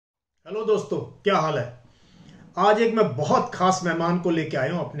Hello दोस्तों, क्या हाल है। आज एक मैं बहुत खास मेहमान को लेके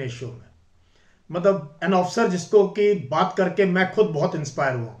आया हूं अपने शो में। मतलब एन ऑफिसर जिसको की बात करके मैं खुद बहुत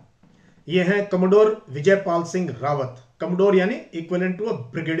इंस्पायर हुआ हूं। ये हैं कमोडोर विजयपाल सिंह रावत। कमोडोर यानी equivalent to a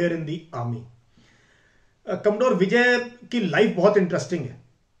brigadier in the army. Commodore विजय की लाइफ बहुत इंटरेस्टिंग है।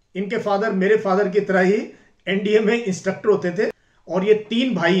 इनके फादर मेरे फादर की तरह ही एनडीए में इंस्ट्रक्टर होते थे और ये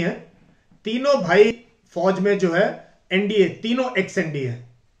तीन भाई हैं। तीनों भाई फौज में जो है एनडीए, तीनों एक्स एनडीए हैं।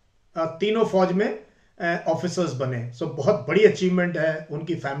 तीनों फौज में ऑफिसर्स बने। सो बहुत बड़ी अचीवमेंट है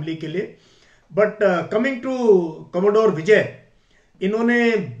उनकी फैमिली के लिए। बट कमिंग टू कमोडोर विजय,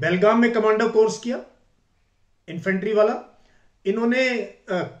 इन्होंने बेलगाम में कमांडो कोर्स किया, इन्फेंट्री वाला। इन्होंने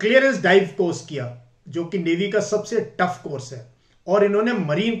क्लियरेंस डाइव कोर्स किया जो कि नेवी का सबसे टफ कोर्स है, और इन्होंने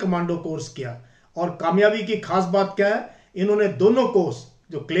मरीन कमांडो कोर्स किया। और कामयाबी की खास बात क्या है, इन्होंने दोनों कोर्स,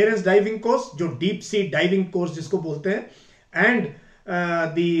 जो क्लियरेंस डाइविंग कोर्स, जो डीप सी डाइविंग कोर्स जिसको बोलते हैं, and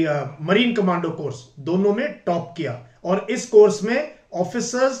the marine commando course, दोनों में टॉप किया। और इस कोर्स में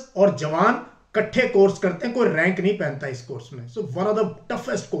ऑफिसर्स और जवान इकट्ठे कोर्स करते हैं, कोई रैंक नहीं पहनता इस कोर्स में। So one of the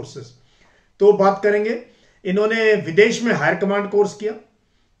toughest courses. तो बात करेंगे, इन्होंने विदेश में हायर कमांड कोर्स किया,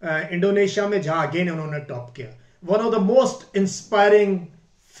 इंडोनेशिया में, जहां अगेन इन्होंने टॉप किया। One of the most inspiring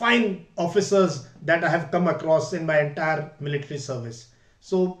fine officers that I have come across in my entire military service.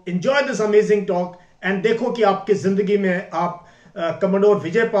 So enjoy this amazing talk and देखो कि आपकी जिंदगी में आप कमोडोर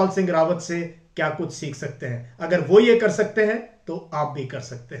विजयपाल सिंह रावत से क्या कुछ सीख सकते हैं। अगर वो ये कर सकते हैं तो आप भी कर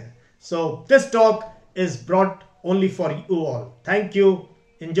सकते हैं। So this talk is brought only for you all. Thank you,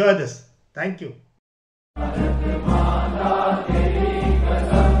 enjoy this. Thank you.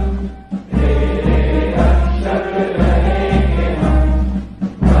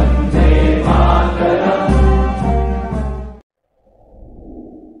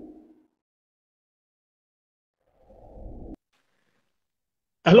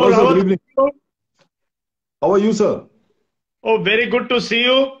 Hello, Hello, sir. Good Rawat. evening. How are you, sir? Oh, very good to see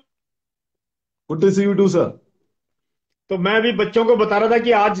you. Good to see you too, sir. तो मैं अभी बच्चों को बता रहा था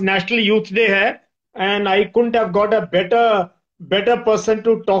कि आज नेशनल यूथ डे है, and I couldn't have got a better person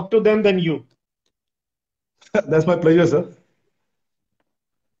to talk to them then you. That's my pleasure, sir.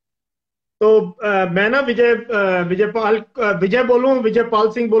 तो मैं ना विजय बोलूं,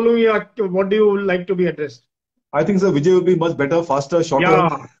 विजयपाल सिंह बोलूं, या what do you like to be addressed? I think, sir, Vijay will be much better, faster, या shorter,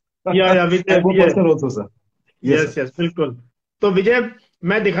 या विजय, and more yes personal also, sir. Yes, sir. Yes yes, बिल्कुल। तो विजय,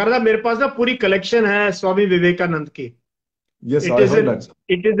 मैं दिखा रहा था, मेरे पास ना पूरी कलेक्शन है स्वामी विवेकानंद की। Yes, it I is heard in that, sir.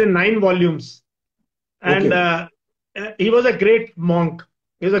 It is in 9 volumes. And Okay. He was a great monk,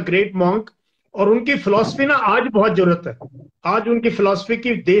 he was a great monk. और उनकी फिलॉसफी ना आज बहुत जरूरत है। आज उनकी फिलॉसफी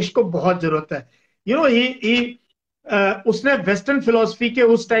की देश को बहुत जरूरत है। यू नो, ही उसने वेस्टर्न फिलॉसफी के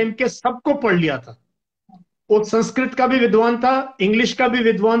उस टाइम के सबको पढ़ लिया था। वो संस्कृत का भी विद्वान था, इंग्लिश का भी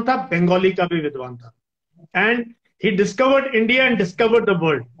विद्वान था, बंगाली का भी विद्वान था। And he discovered India and discovered the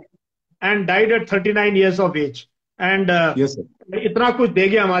world, and died eight 39 years of age। And Yes, sir. इतना कुछ दे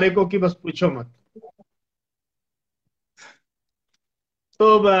गया हमारे को कि बस पूछो मत। तो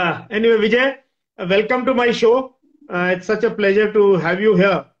anyway Vijay, welcome to my show. It's such a pleasure to have you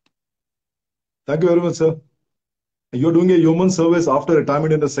here. Thank you very much, sir. You're doing a human service after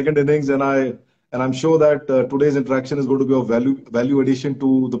retirement in the second innings, and I'm sure that today's interaction is going to be of value addition to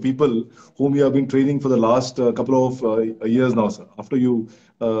the people whom you have been training for the last couple of years now, sir. After you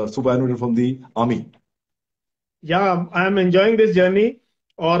superannuated from the army. या I am enjoying this journey,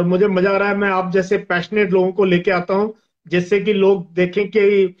 और मुझे मजा आ रहा है। मैं आप जैसे passionate लोगों को लेके आता हूं, जिससे कि लोग देखें कि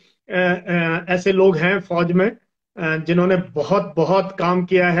ऐसे लोग हैं फौज में जिन्होंने बहुत बहुत काम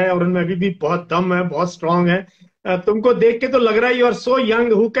किया है, और उनमें अभी भी बहुत दम है, बहुत स्ट्रांग है। तुमको देख के तो लग रहा है you are so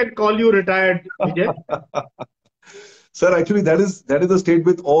young. Who can call you retired, Vijay? Sir, actually, that is the state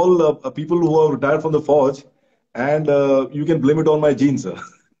with all people who have retired from the forge, and you can blame it on my genes, sir.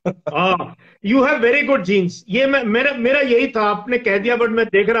 हाँ, you have very good jeans. ये मेरा मेरा यही था, आपने कह दिया, but मैं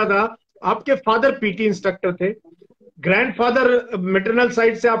देख रहा था आपके फादर पीटी इंस्ट्रक्टर थे, ग्रैंडफादर मैटरनल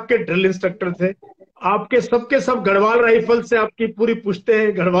साइड से आपके ड्रिल इंस्ट्रक्टर थे, आपके सबके सब गढ़वाल राइफल से आपकी पूरी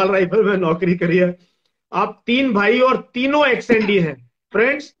पुश्ते गढ़वाल राइफल में नौकरी करी है। आप तीन भाई और तीनों एक्सएनडी हैं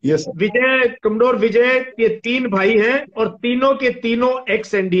फ्रेंड्स। Yes, sir. विजय, कमडोर विजय, ये तीन भाई हैं और तीनों के तीनों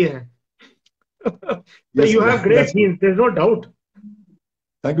एक्सएनडी हैं। तो Yes, you sir. Have great That's good. Jeans, there is no doubt.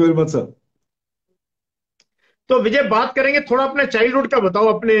 Thank you very much, sir. तो विजय, बात करेंगे थोड़ा अपने चाइल्डहुड का।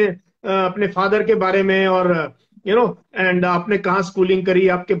 बताओ अपने फादर के बारे में, और एंड आपने कहाँ स्कूलिंग करी,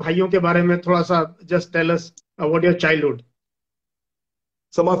 आपके भाइयों के बारे में थोड़ा सा just tell us what your childhood.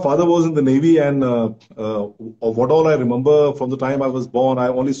 So my father was in the Navy, and of what all I remember from the time I was born, I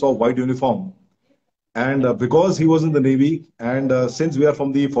only saw white uniform. And because he was in the Navy, and since we are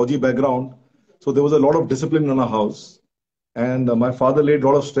from the Fauji background, so there was a lot of discipline in our house. And my father laid a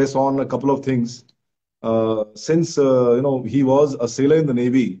lot of stress on a couple of things. Since he was a sailor in the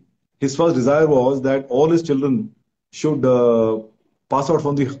Navy, his first desire was that all his children should pass out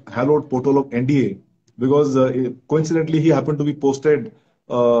from the hallowed portal of NDA, because coincidentally he happened to be posted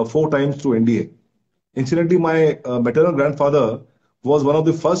 4 times to NDA. Incidentally, my maternal grandfather was one of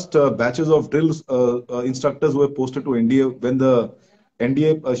the first batches of drill instructors who were posted to NDA when the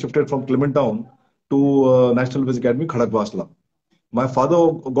NDA shifted from Clementown to National Defense Academy, Khadakwasla. My father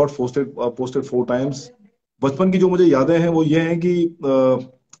got posted 4 times. बचपन की जो मुझे यादें हैं वो ये हैं कि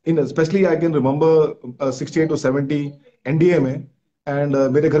इन specially I can remember 68 to 70 NDA में एंड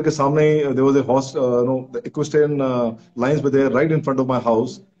मेरे घर के सामने there was a horse the equestrian lines were there right in front of my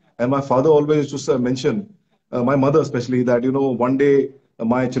house and my father always used to mention my mother especially that one day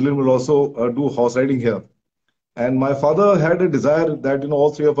my children will also do horse riding here. And my father had a desire that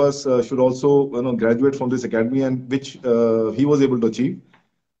all three of us should also graduate from this academy, and which he was able to achieve.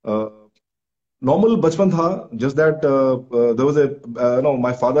 Uh, Normal bachpan tha, just that there was a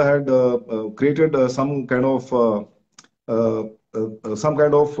my father had created some kind of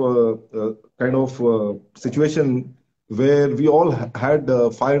situation where we all had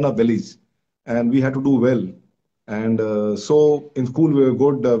fire in our bellies, and we had to do well. And so in school we were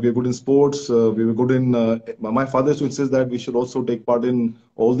good. We were good in sports. We were good in. My father used to insist that we should also take part in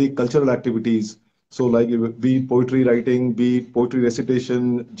all the cultural activities. So like be it poetry writing, be it poetry recitation,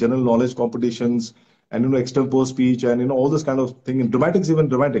 general knowledge competitions, and extempore speech, and all this kind of thing in dramatics, even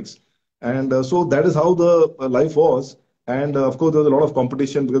dramatics. And so that is how the life was. And of course there was a lot of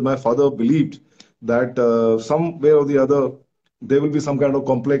competition, because my father believed that somewhere or the other there will be some kind of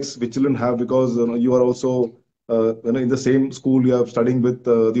complex which children have, because you are also in the same school, you are studying with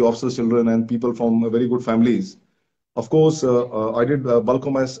the officers' children and people from very good families. Of course, I did bulk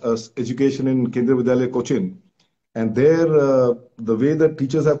of my education in Kendriya Vidyalaya, Cochin. And there, the way that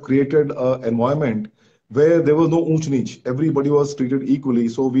teachers have created an environment where there was no unch neech, everybody was treated equally.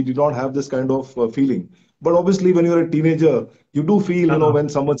 So we did not have this kind of feeling. But obviously, when you're a teenager, you do feel, when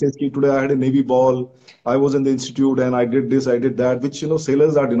someone says, today I had a Navy ball, I was in the institute and I did this, I did that, which,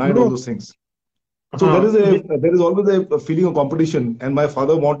 sailors are denied all those things. So there is always a feeling of competition, and my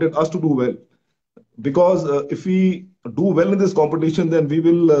father wanted us to do well, because if we do well in this competition, then we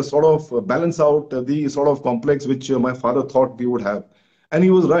will sort of balance out the sort of complex which my father thought we would have. And he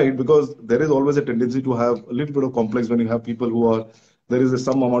was right, because there is always a tendency to have a little bit of complex when you have people who are, there is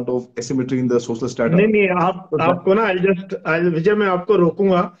some amount of asymmetry in the social strata. नहीं आपको ना विजय मैं आपको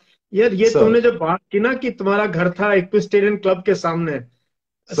रोकूंगा यार, ये तुमने जो बात की ना कि तुम्हारा घर था इक्विस्टेरियन क्लब के सामने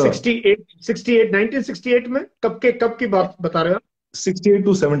 1968 में, कब की बात बता रहे हो? 68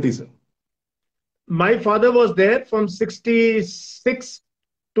 to 70 sir. My father was there from 66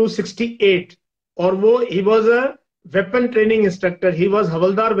 to 68, और वो he was a weapon training instructor, he was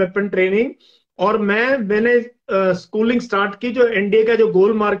havildar weapon training. और मैंने स्कूलिंग स्टार्ट की जो एनडीए का जो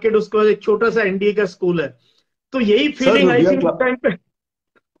गोल मार्केट, उसके बाद एक छोटा सा एनडीए का स्कूल है, तो यही फीलिंग आई थी उस टाइम पे.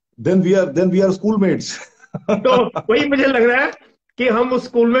 Then we are schoolmates. तो वही मुझे लग रहा है कि हम उस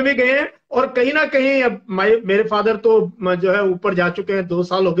स्कूल में भी गए हैं, और कहीं ना कहीं अब मेरे फादर तो जो है ऊपर जा चुके हैं, 2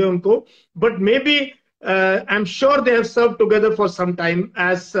 साल हो गए उनको, but may B I am sure they have serve together for some time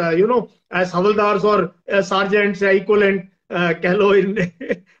as as हवलदार्स और सार्जेंट्स या इक्विवेलेंट कह लो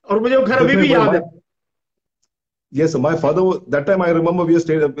और मुझे वो घर अभी भी याद है. Yes, my father, that time I remember we were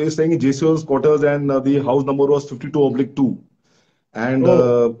staying in JCO's quarters, and the house number was 52/2. And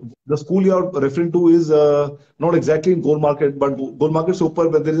the school you are referring to is not exactly in Gold Market, but Gold Market super,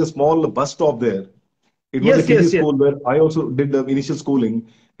 where there is a small bus stop there. It was a kiddie school where I also did the initial schooling.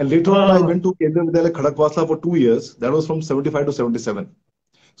 And later on, I went to Kendriya Vidyalaya, Khadakwasla for 2 years. That was from 75 to 77.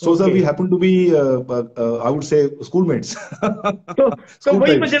 So, sir, we happen to be, I would say, schoolmates. तो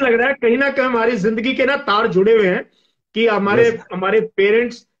वही मुझे लग रहा है कहीं ना कहीं हमारी जिंदगी के ना तार जुड़े हुए हैं कि हमारे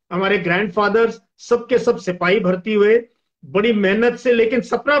पेरेंट्स, हमारे ग्रैंडफादर्स, सबके सब सिपाही भर्ती हुए, बड़ी मेहनत से, लेकिन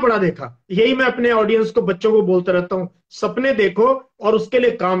सपना बड़ा देखा. यही मैं अपने ऑडियंस को, बच्चों को बोलता रहता हूँ, सपने देखो और उसके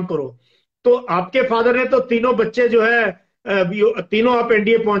लिए काम करो. तो आपके फादर ने तो तीनों बच्चे जो है, तीनों आप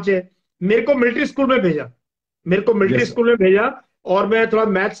एनडीए पहुंचे. मेरे को मिलिट्री स्कूल में भेजा, और मैं थोड़ा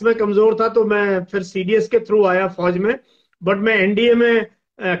मैथ्स में कमजोर था, तो मैं फिर सीडीएस के थ्रू आया फौज में. बट मैं एनडीए में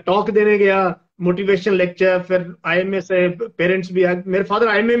टॉक देने गया, मोटिवेशन लेक्चर, फिर आईएमए से पेरेंट्स भी आए. मेरे फादर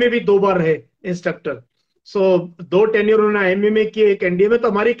आईएमए में भी 2 बार रहे इंस्ट्रक्टर. सो 2 टेन्योर उन्होंने आईएमए में किए, एक एनडीए में. तो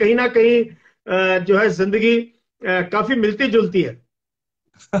हमारी कहीं ना कहीं जो है जिंदगी काफी मिलती जुलती है.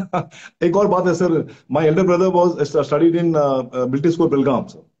 एक और बात है sir, my Elder brother was studied in military school Belgaum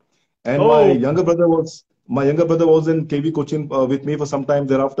sir, And Oh, my younger brother was in KV Cochin with me for some time.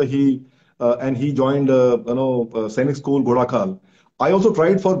 Thereafter, he joined Sainik School Godakal. I also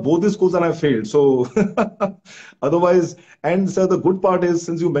tried for both the schools and I failed. So otherwise, and so the good part is,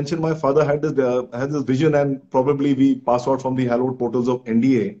 since you mentioned my father had this vision, and probably we passed out from the hallowed portals of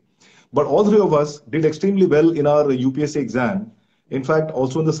NDA. But all three of us did extremely well in our UPSC exam. In fact,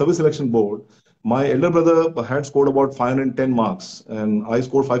 also in the service selection board, my elder brother had scored about 510 marks, and I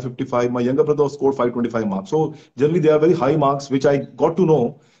scored 555. My younger brother scored 525 marks. So generally, they are very high marks, which I got to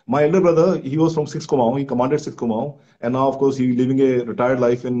know. My elder brother, he was from 6 Kumaon. He commanded 6 Kumaon, and now, of course, he's living a retired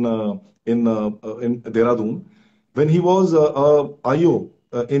life in Dehradun. When he was IO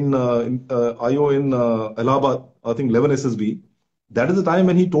IO in Allahabad, I think 11 SSB. That is the time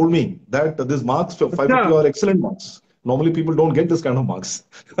when he told me that these marks, अच्छा. 550, are excellent marks. Normally, people don't get this kind of marks.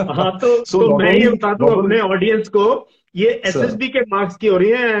 हाँ, तो So तो मैं ये बता दूं not अपने only, audience को, ये sir, एसएसबी के मार्क्स की हो रही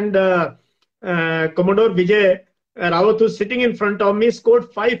है. And commodore Vijay Rawat who's sitting in front of me scored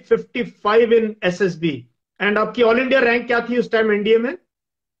 555 in SSB. And आपकी ऑल इंडिया रैंक क्या थी उस टाइम एनडीए में?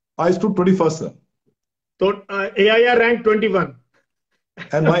 I stood 21st, sir. तो AIR rank 21.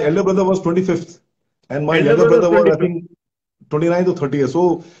 And my elder brother was 25th. And my Elder younger brother brother was, I 25. think, 29th or 30th.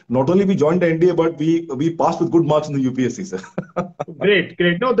 So not only we joined the NDA, but we passed with good marks in the UPSC, sir. Great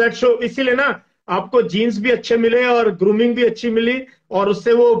great. Know that show. इसीलिए ना आपको jeans भी अच्छे मिले और grooming भी अच्छी मिली, और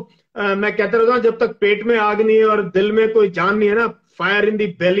उससे वो मैं कहता रहता हूँ, जब तक पेट में आग नहीं है और दिल में कोई जान नहीं है ना, fire in the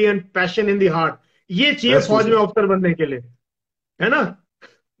Bailey and passion in the heart, ये चाहिए That's true, फौज में sir. ऑफिसर बनने के लिए, है ना?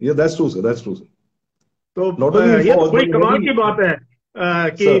 Yeah, that's true, sir. That's true, sir. तो Not only in ये तो force, बड़ी but in कमाल every, की बात है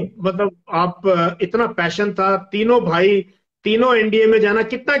sir. कि मतलब आप इतना पैशन था, तीनों भाई, तीनों एनडीए में जाना.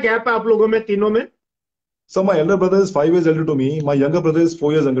 कितना गैप है आप लोगों में तीनों में? So my elder brother is 5 years elder to me. My younger brother is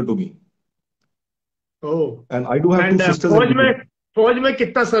 4 years younger to me. Oh. And I do have two and sisters in between. फौज में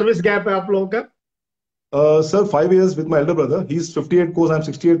कितना सर्विस गैप है आप लोगों का? Sir, 5 years with my elder brother. He's 58 course, I'm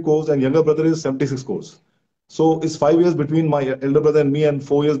 68 course, and younger brother is 76 course. So it's 5 years between my elder brother and me, and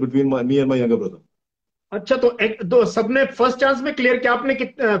 4 years between me and my younger brother. अच्छा, तो सबने first chance में clear किया? आपने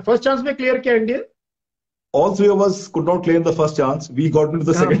first chance में clear किया NDA? All three of us could not claim the first chance. We got into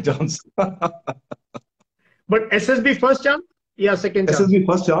the हाँ. second chance. But SSB first chance या second chance? SSB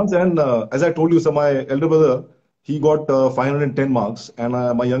first chance, and as I told you, so my elder brother, he got 510 marks, and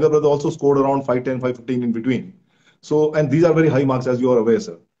my younger brother also scored around 510, 515 in between. So, and these are very high marks, as you are aware,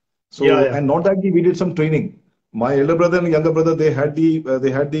 sir. So, या and not that we did some training. My elder brother and younger brother, they had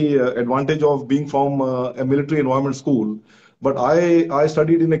the advantage of being from a military environment school. But I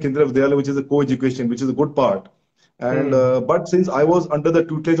studied in a Kendra Vidyalaya, which is a co-education, which is a good part. And hmm. but since I was under the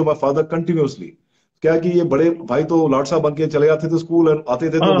tutelage of my father continuously, क्या कि ये बड़े भाई तो लाट साहब बन के चले जाते थे स्कूल, और आते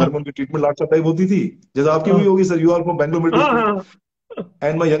थे तो घर हाँ में उनकी ट्रीटमेंट लाट साहब टाइप होती थी, जैसे आपकी हुई हाँ होगी, sir. You are from Bangalore military हाँ स्कूल. हाँ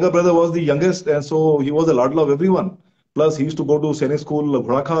And my younger brother was the youngest, and so he was the ladla of everyone. Plus, he used to go to Sainik School,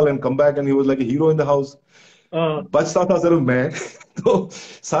 Ghorakhal, and come back, and he was like a hero in the house. हाँ. बचता था सिर्फ मैं. तो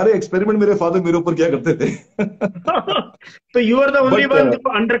सारे experiment मेरे father मेरे ऊपर क्या करते थे. तो you are the only But one जो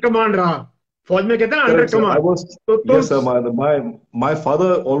अंडर कमांड रहा. फौज में कहते हैं ना under correct, sir. I command. was, तो तुम. yes, sir. My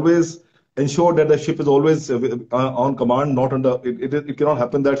father always ensured that the ship is always on command, not under. It cannot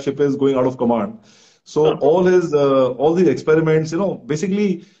happen that ship is going out of command. So all the experiments,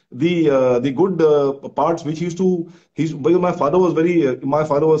 basically the good parts which he used to. Because my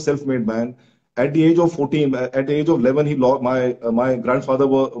father was self-made man. At the age of 14, at the age of 11, he lost my grandfather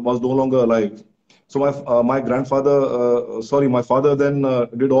was no longer alive. So my father then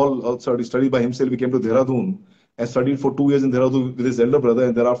did all study by himself. He came to Dehradun and studied for 2 years in Dehradun with his elder brother,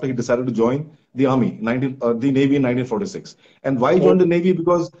 and thereafter he decided to join the army, the Navy in 1946. And why he joined the Navy?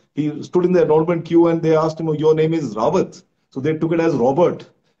 Because he stood in the enrollment queue and they asked him, "Oh, your name is Rawat." So they took it as Robert,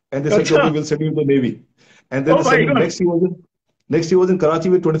 and they said, अच्छा. "Okay, we'll send you to the Navy." And then O they भाई sent him. God. Next he was in Karachi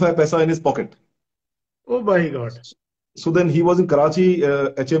with 25 paisa in his pocket. ओ भाई God. So then he was in Karachi,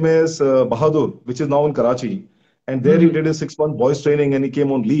 HMAS Bahadur, which is now in Karachi, and there he did his 6 month boys training, and he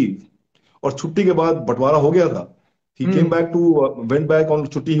came on leave. और छुट्टी के बाद बंटवारा हो गया था. He came back went back on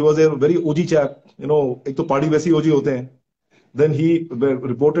छुट्टी. He was a very OG chap, एक तो पहाड़ी वैसे OG होते हैं. Then he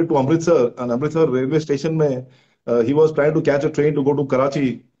reported to Amritsar, and Amritsar railway station में he was trying to catch a train to go to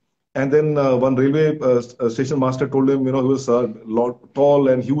Karachi. And then one railway station master told him, he was tall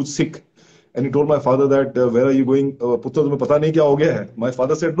and huge, sick. And he told my father that, where are you going? पुत्र तुम्हें पता नहीं क्या हो गया है? My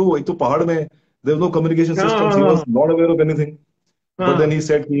father said, no, एक तो पहाड़ में, there was no communication हाँ systems. He हाँ was not aware of anything. But then हाँ. he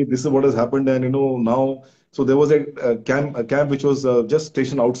said, this is what has happened. And, now, so there was a camp which was just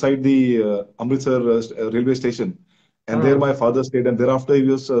stationed outside the Amritsar railway station. And there हाँ. my father stayed. And thereafter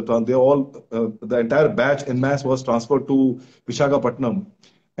the entire batch en masse was transferred to Vishakhapatnam.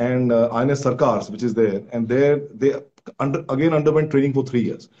 and INS Sarkars, which is there, and there they again underwent training for 3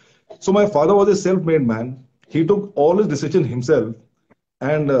 years. So my father was a self-made man. He took all his decision himself,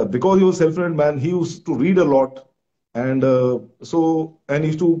 and because he was a self-made man, he used to read a lot, and and he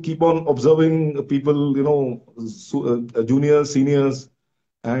used to keep on observing people, juniors, seniors,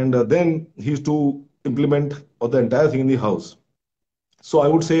 and then he used to implement the entire thing in the house. So I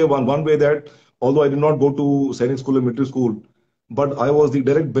would say one way that although I did not go to sailing school and military school, but I was the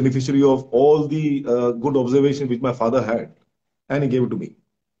direct beneficiary of all the good observation which my father had, and he gave it to me.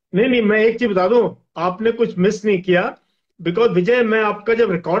 नहीं नहीं, मैं एक चीज बता दूं, आपने कुछ miss नहीं किया। बिकॉज विजय, मैं आपका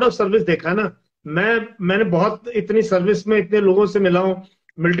जब रिकॉर्ड ऑफ सर्विस देखा ना, मैंने बहुत इतनी सर्विस में इतने लोगों से मिला हूँ,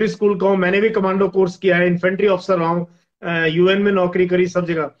 मिलिट्री स्कूल का हूँ, मैंने भी कमांडो कोर्स किया है, इन्फेंट्री ऑफिसर रहा हूँ, यूएन में नौकरी करी, सब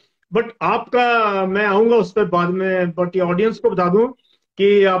जगह। बट आपका मैं आऊंगा उस पर बाद में, बट ये ऑडियंस को बता दूं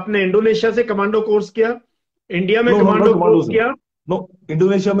कि आपने इंडोनेशिया से कमांडो कोर्स किया, इंडिया में कमांडो कोर्स किया। नो,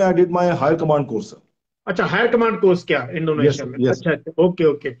 इंडोनेशिया में I did my higher command course. अच्छा, हायर कमांड कोर्स किया इंडोनेशिया में। yes. अच्छा अच्छा, ओके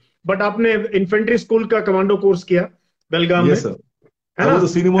ओके। बट आपने इन्फेंट्री स्कूल का कमांडो कोर्स किया बेलगाम में? Yes, sir. I was a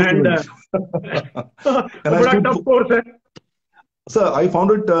senior most student. And बड़ा टफ कोर्स है। Sir, I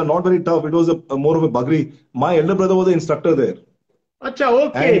found it not very tough. It was more of a buggery. My elder brother was an instructor there. अच्छा,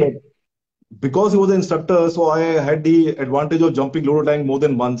 okay. And because he was an instructor, so I had the advantage of jumping loader tank more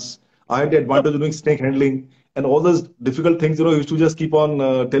than once. I had the advantage of doing snake handling and all those difficult things. He used to just keep on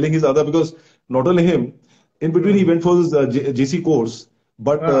telling his other, because not only him, in between he went for his JC course,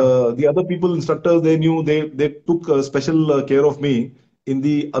 but the other people, instructors, they knew, they took special care of me in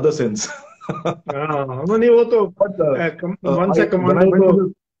the other sense. नहीं, वो तो once a commando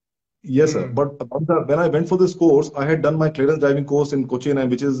तो yes, sir. But when I went for this course, I had done my clearance diving course in Cochin,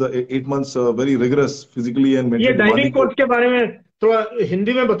 which is 8 months, very rigorous physically and mentally. ये diving course के बारे में थोड़ा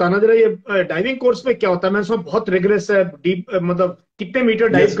हिंदी में बताना जरा, ये डाइविंग कोर्स में क्या होता है? मैं इसमें बहुत रिगरस है, डीप, मतलब कितने मीटर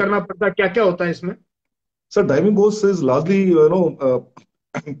डाइव करना पड़ता है, क्या क्या होता है इसमें? Sir, diving course is largely,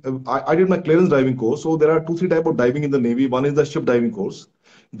 I did my clearance diving course. So there are 2-3 type of diving in the Navy. One is the ship diving course.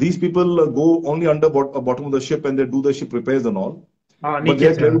 These people go only under bottom of the ship and they do the ship repairs and all. But they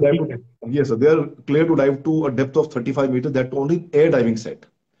are clear to dive yes, sir, they are clear to dive to a depth of 35 meters. That only air diving set.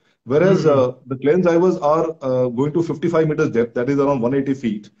 Whereas the clearance divers are going to 55 meters depth, that is around 180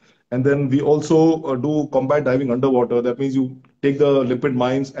 feet. And then we also do combat diving underwater. That means you take the limpet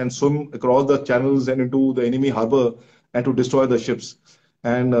mines and swim across the channels and into the enemy harbor and to destroy the ships.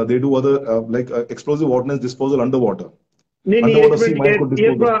 And they do other explosive ordnance disposal underwater.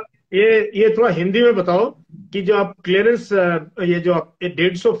 ये थोड़ा हिंदी में बताओ कि जो आप clearance, ये जो आप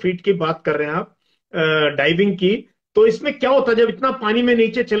 150 फीट की बात कर रहे हैं आप डाइविंग की, तो इसमें क्या होता है जब इतना पानी में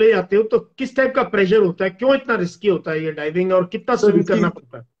नीचे चले जाते हो, तो किस टाइप का प्रेशर होता है, क्यों इतना रिस्की होता है ये डाइविंग, और कितना स्विम करना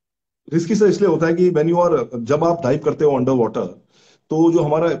पड़ता है? रिस्की सर इसलिए होता है कि जब आप डाइव करते हो अंडर वाटर, तो जो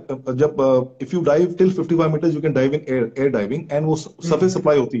हमारा जब if you dive till 55 metres you can dive in air diving, and वो सरफेस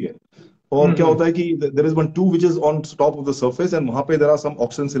सप्लाई होती है। और क्या होता है कि there is one tube which is on top of the surface, and वहां पे there are some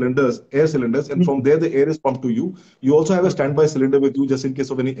oxygen cylinders, air cylinders, and from there the air is pumped to you. You also have a standby cylinder with you just in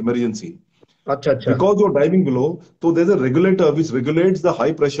case of any emergency. अच्छा अच्छा। Because you're diving below, so there's a regulator which regulates the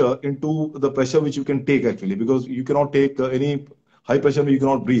high pressure into the pressure which you can take actually, because you cannot take any high pressure where you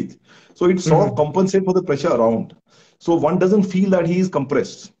cannot breathe. So it sort of compensates for the pressure around. So one doesn't feel that he is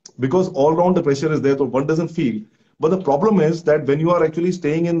compressed because all around the pressure is there, so one doesn't feel. But the problem is that when you are actually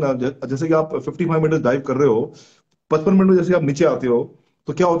staying in, जैसे कि आप 55 metre dive कर रहे हो, 55 minute में जैसे आप नीचे आते हो,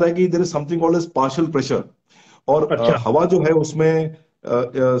 तो क्या होता है कि there is something called as partial pressure, और हवा जो है उसमें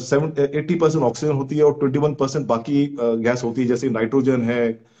 80% ऑक्सीजन होती है और 21% बाकी गैस होती है, जैसे नाइट्रोजन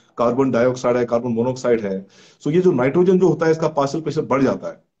है, कार्बन डाइऑक्साइड है, कार्बन मोनोऑक्साइड है। सो ये जो नाइट्रोजन जो होता है इसका पार्शियल प्रेशर बढ़ जाता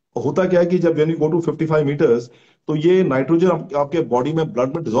है। और होता क्या है कि जब when you go to 55 metres, तो ये नाइट्रोजन आपके बॉडी में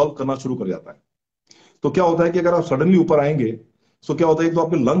ब्लड में डिसॉल्व करना शुरू कर जाता है। तो क्या होता है कि अगर आप सडनली ऊपर आएंगे, तो क्या होता है, तो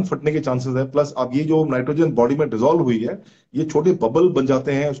आपके लंग फटने के चांसेस है, प्लस अब ये जो नाइट्रोजन बॉडी में डिसॉल्व हुई है, ये छोटे बबल बन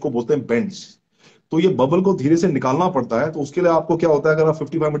जाते हैं, उसको बोलते हैं बेंड्स। तो ये बबल को धीरे से निकालना पड़ता है। तो उसके लिए आपको क्या होता है, अगर आप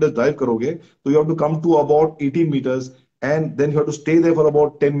 55 मीटर्स ड्राइव करोगे, तो you have to come to about 18 metres, and then you have to stay there for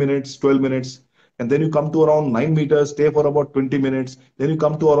about 10 minutes, 12 minutes, and then you come to around 9 meters, stay for about 20 minutes, then you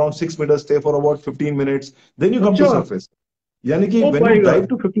come to around 6 meters, stay for about 15 minutes, then you come to surface. यानी कि when you dive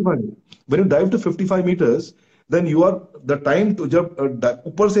to 55 meters, then you are the time to जब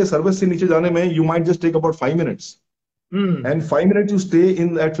ऊपर से service से नीचे जाने में you might just take about 5 minutes, and 5 minutes you stay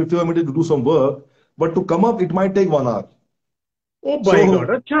in at 55 meters to do some work, but to come up it might take 1 hour. Oh my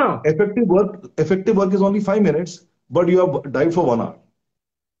God, अच्छा। Effective work is only 5 minutes, but you have dived for 1 hour.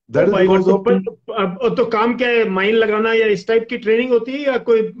 That is because तो काम क्या है, mine लगाना या इस type की training होती है, या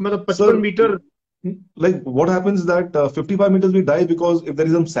कोई मतलब 55 metre Like what happens is that 55 meters we dive because if there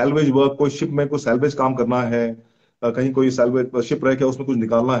is some salvage work, कोई ship में कोई salvage काम करना है, कहीं कोई salvage ship रह के उसमें कुछ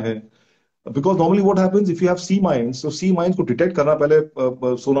निकालना है. Because normally what happens if you have sea mines, so sea mines को detect करना पहले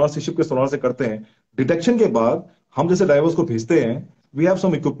सोनार से ship के सोनार से करते हैं. Detection के बाद हम जैसे divers को भेजते हैं, we have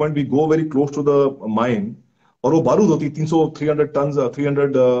some equipment, we go very close to the mine, और वो बारूद होती 300 300 टन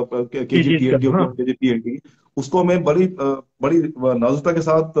 300 kg TNT और kg TNT, उसको हमें बड़ी बड़ी नाजुकता के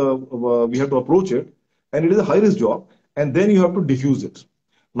साथ we have to approach it, and it is a high risk job, and then you have to diffuse it.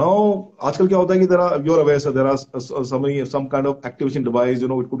 Now आजकल क्या होता है कि you're aware, so there are some kind of activation device, it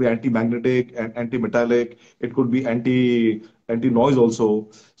could be anti-magnetic and anti-metallic, it could be anti-noise also.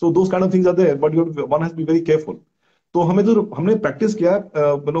 So those kind of things are there, but one has to be very careful. तो हमने practice किया,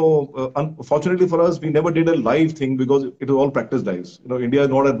 unfortunately for us, we never did a live thing because it was all practice dives. India is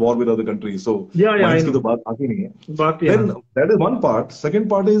not at war with other countries, so mines की तो बात आती नहीं है. Then that is one part. Second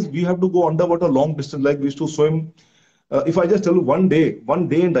part is we have to go underwater long distance, like we used to swim. If I just tell you one day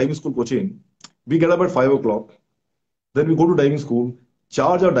in diving school coaching, we get up at 5 o'clock, then we go to diving school,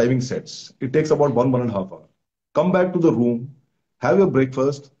 charge our diving sets. It takes about 1.5 hours. Come back to the room, have your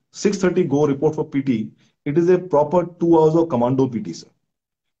breakfast, 6:30 go report for PT. It is a proper 2 hours of commando PT, sir.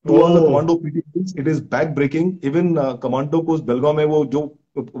 2 hours of commando PT. It is back breaking. Even commando को बेलगांव में वो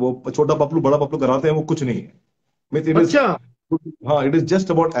छोटा पपलू बड़ा पपलू कराते हैं, वो कुछ नहीं है. अच्छा. हाँ, it is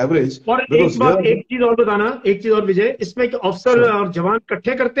just about average. और एक चीज और बताना, एक चीज और विजय, इसमें अफसर और जवान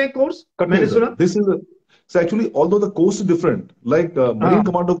इकट्ठे करते हैं कोर्स, मैंने सुना. This is so actually, although the course is different, like Marine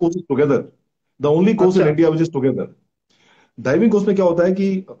Commando course is together, the only course in India which is together. Diving course में क्या होता है कि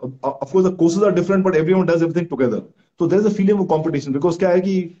of course the courses are different, but everyone does everything together. So there is a feeling of competition because क्या है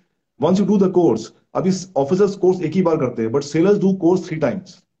कि once you do the course, अभी officers course एक ही बार करते हैं, but sailors do course 3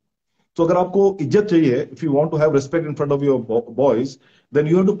 times. So अगर आपको इज्जत चाहिए, if you want to have respect in front of your boys, then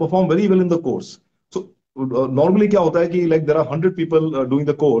you have to perform very well in the course. So normally क्या होता है कि like there are 100 people doing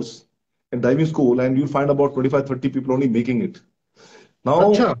the course in diving school, and you find about 25-30 people only making it.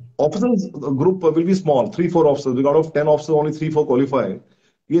 Now officers group will be small, 3-4 officers. We got of 10 officers, only 3-4 qualify.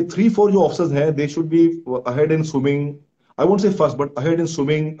 ये 3-4 जो officers हैं, they should be ahead in swimming. I won't say first, but ahead in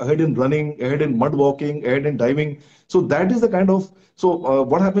swimming, ahead in running, ahead in mud walking, ahead in diving. So that is the kind of, so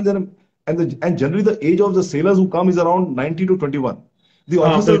what happens then, and generally the age of the sailors who come is around 90 to 21. The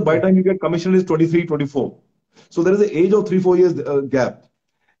officers by the time you get commissioned is 23-24. So there is an age of 3-4 years gap,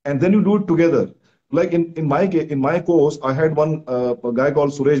 and then you do it together. Like in my course, I had one a guy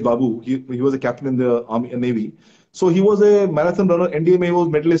called Suresh Babu. He was a captain in the Army and Navy. So he was a marathon runner. NDA में he was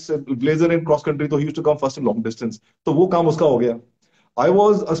medalist, blazer in cross country. So he used to come first in long distance. तो वो काम उसका हो गया. I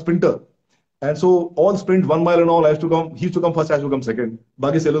was a sprinter, and so all sprint 1 mile and all, he used to come first, I used to come second.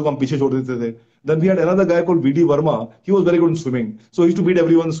 बाकी sailors को हम पीछे छोड़ देते थे. Then we had another guy called VD Verma. He was very good in swimming, so he used to beat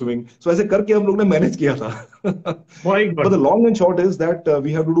everyone in swimming. So ऐसे करके हम लोग ने manage किया था. But the long and short is that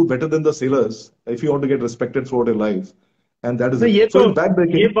we have to do better than the sailors if you want to get respected throughout your life. And that is ये तो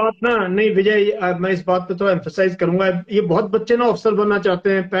ये बात ना नहीं विजय, मैं इस बात पे थोड़ा एम्फसाइज करूंगा. ये बहुत बच्चे ना अफसर बनना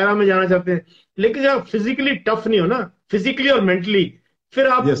चाहते हैं, पैरा में जाना चाहते हैं, लेकिन जब फिजिकली टफ नहीं हो ना, फिजिकली और मेंटली, फिर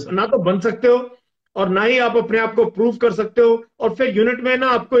आप ना तो बन सकते हो और ना ही आप अपने आप को प्रूव कर सकते हो, और फिर यूनिट में ना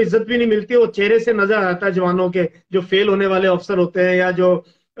आपको इज्जत भी नहीं मिलती. वो चेहरे से नजर आता है जवानों के जो फेल होने वाले अफसर होते हैं, या जो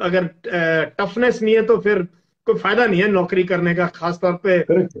अगर टफनेस नहीं है तो फिर कोई फायदा नहीं है नौकरी करने का, खासतौर पे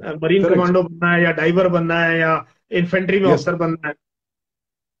मरीन कमांडो बनना है या डाइवर बनना है या इन्फेंट्री में अफसर बनना है.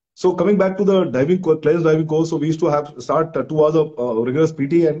 So coming back to the class diving course, so we used to start 2 hours of rigorous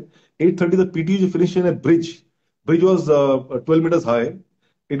PT, and 8:30 the PT used to finish in a bridge. Bridge was 12 meters high.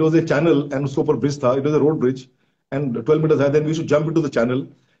 It was a channel, and उसके ऊपर bridge था. It was a road bridge, and 12 meters high. Then we used to jump into the channel,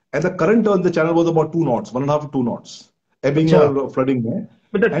 and the current on the channel was about 2 knots, 1.5 to 2 knots, ebbing or flooding में.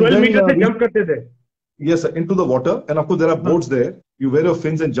 But the 12 meters से jump करते थे. Yes, sir, into the water, and of course there are boats there. You wear your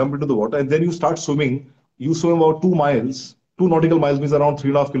fins and jump into the water, and then you start swimming. You swim about 2 miles. 2 nautical miles means around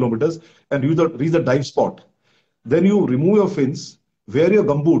 3.5 kilometers, and you reach the dive spot. Then you remove your fins, wear your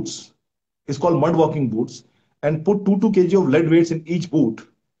gum boots. It's called mud walking boots, and put 2 kg of lead weights in each boot,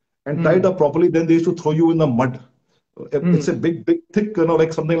 and tie it up properly. Then they used to throw you in the mud. It's a big, thick,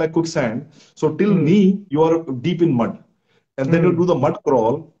 like something like quicksand. So till knee, you are deep in mud, and then you do the mud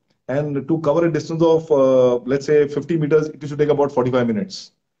crawl. And to cover a distance of, let's say 50 meters, it should take about 45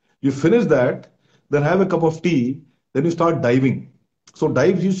 minutes. You finish that, then have a cup of tea, then you start diving. So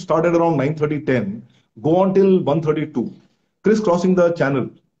dives, you start at around 9:30, 10, go on till 1:32, crisscrossing the channel,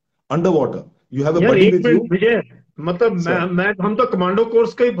 underwater. You have a buddy with you. विजय, मतलब मैं हम तो commando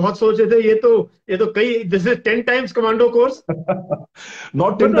course का ही बहुत सोचे थे. ये तो कई, this is 10 times commando course.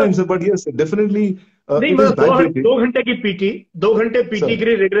 Not 10 times, but yes, definitely. नहीं, मतलब 2 घंटे की पीटी, 2 घंटे पीटी के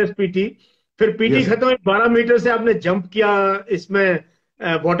लिए रिगरस पीटी, फिर पीटी Yes, sir. खत्म हुई, 12 मीटर से आपने जंप किया इसमें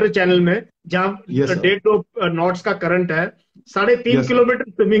वाटर चैनल में, Yes, जहां sir. 150 नॉट्स का करंट है। 3.5 Yes, sir. किलोमीटर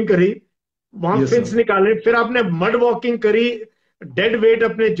स्विमिंग करी, वहां Yes, sir. फिन्स निकाले, फिर आपने मड वॉकिंग करी, डेड वेट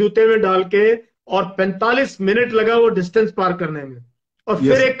अपने जूते में डाल के, और 45 मिनट लगा वो डिस्टेंस पार करने में, और Yes,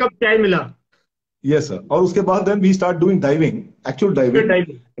 फिर sir. एक कप चाय मिला। Yes, sir. और उसके बाद then we start doing diving, actual फिर diving.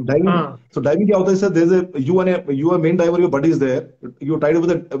 डाइविंग। Diving. हाँ So diving क्या होता है sir? There's a you are main diver. Your buddy is there. You're tied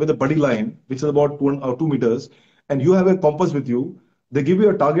with a buddy line, which is about 2 meters, and you have a compass with you. They give you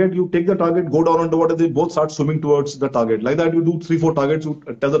a target. You take the target, go down underwater. They both start swimming towards the target. Like that, you do 3, 4 targets. You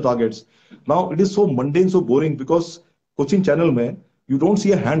test the targets. Now it is so mundane, so boring because coaching channel में you don't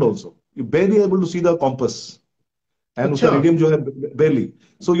see a hand also. You're barely able to see the compass. And उसका अच्छा radium जो है barely.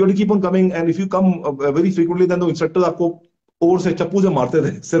 So you have to keep on coming, and if you come very frequently, then the instructors आपको ओर से चप्पू से मारते थे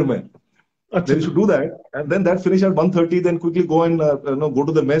सिर में. अच्छा। Then you should do that, and then that finish at 1:30. Then quickly go and go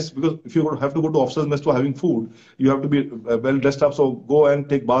to the mess, because if you have to go to officers mess to having food, you have to be well dressed up. So go and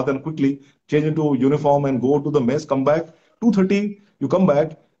take bath and quickly change into uniform and go to the mess. Come back 2:30. You come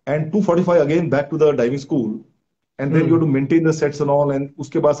back, and 2:45 again back to the diving school, and then you have to maintain the sets and all. And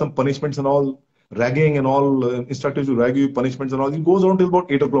उसके बाद some punishments and all, ragging and all. Instructors will rag you, punishments and all. It goes on till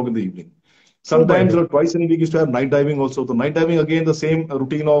about 8 o'clock in the evening. ओ भाई Sometimes, twice in a week, used to have night diving also. So night diving again, the same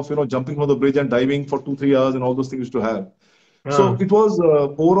routine of jumping from the bridge and diving for 2, 3 hours and all those things used to have. So हाँ, it was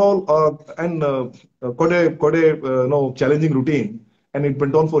overall and quite a challenging routine, and it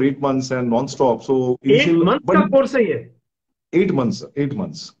went on for 8 months and non-stop. So 8 month but का course है ये? 8 months, 8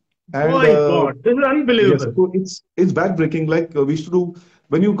 months, and my God, this is yes, unbelievable. so it's backbreaking. Like we used to do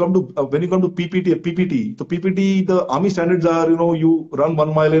when you come to PPT. So PPT, the army standards are you run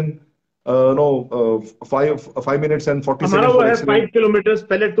 1 mile in 5 minutes and 40 हमारा seconds वो for है excellent. 5 kilometre,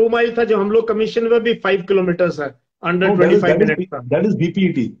 पहले 2 mile था, जो हम लोग commission में भी 5 किलोमीटर है, under No, that twenty is five that is minute था। that is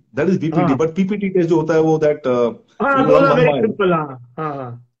BPET. That is BPET. हाँ But PPT test जो होता है वो that हाँ, you those run are one very mile. Simple. हाँ हाँ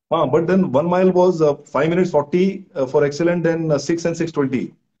हाँ। But then 1 mile was 5 minutes 40 for excellent, then 6 and 6:20.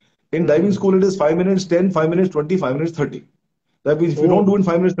 In diving hmm. school, it is 5 minutes 10, 5 minutes 20, 5 minutes 30. That means if O, you don't do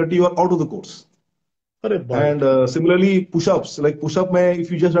in 5 minutes 30, you are out of the course. अरे भाई। And similarly, push-ups, like push-up,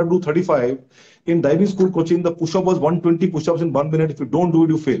 if you just have to do 35, in diving school coaching, the push-up was 120 push-ups in 1 minute. If you don't do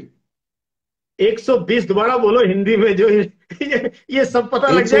it, you fail. 120 दोबारा बोलो हिंदी में, जो ये सब पता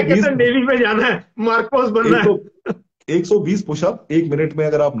लग जाए, 120 कहते नेवी में जाना है, मार्कोस बनना 100 है। 120 पुशअप 1 मिनट में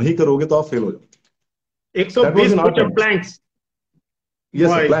अगर आप नहीं करोगे तो आप फेल हो जाओगे. That was 120 in our pushup times. Planks? Yes,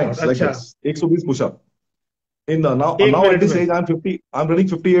 sir, my God, planks like अच्छा। this. 120 push-up. In now एक now at मिनट this में? age, I'm 50. I'm running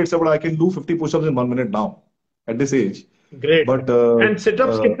 58, so but I can do 50 push-ups in 1 minute now. At this age, great. but and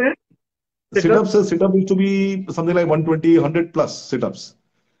sit-ups कितने? sit-ups sit-ups? sit-up used to be something like 120, 100 plus sit-ups,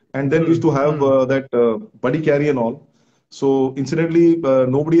 and then we used to have hmm. that buddy carry and all. So incidentally,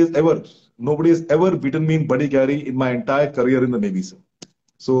 nobody has ever beaten me in buddy carry in my entire career in the Navy, sir.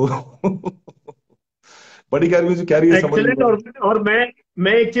 So buddy carry means you carry somebody. Excellent. और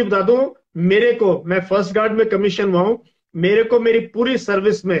मैं एक चीज बता दूं, मेरे को, मैं first guard में कमीशन हुआ हूं, मेरे को मेरी पूरी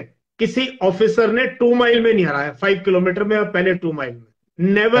सर्विस में किसी ऑफिसर ने 2 माइल में नहीं हराया, 5 किलोमीटर में, और पहले 2 माइल में, And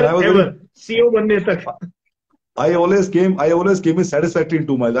I never was ever, very, CO बनने तक। I always came in satisfactory in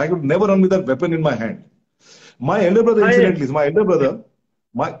 2 miles. I could never run with that weapon in my hand. My elder brother, hi. incidentally, is my elder brother.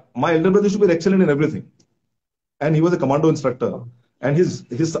 My elder brother used to be excellent in everything, and he was a commando instructor. And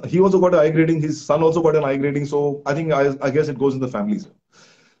he also got an I grading. His son also got an I grading. So I think I guess it goes in the families.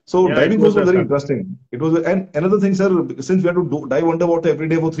 So या, it diving goes course was very that. interesting. It was, and another thing, sir, since we had to dive underwater every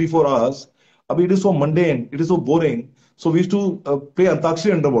day for 3, 4 hours, it is so mundane, it is so boring. So we used to play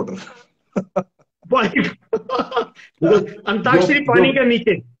Antakshari underwater. Because antakshari पानी you're के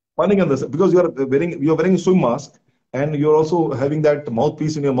नीचे? funny on this, because you're wearing a swim mask, and you're also having that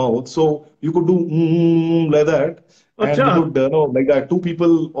mouthpiece in your mouth, so you could do like that, and अच्छा। we could like that. Two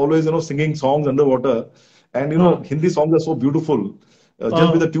people always singing songs underwater, and हाँ Hindi songs are so beautiful.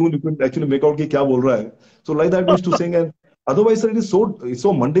 Just with the हाँ। tune, you could actually make out ki kya bol raha hai. So like that we used to sing, and otherwise, sir, it's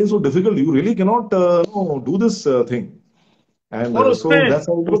so mundane, so difficult. You really cannot do this thing, and और so उसमें that's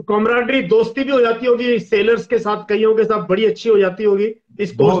how it वो was. Camaraderie, दोस्ती भी हो जाती होगी sellers के साथ, कईयों के साथ बड़ी अच्छी हो जाती होगी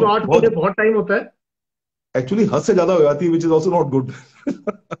इस कोर्स में। बहुत 8 महीने बहुत बहुत टाइम होता है। actually हद से ज्यादा हो जाती है, which is also not good.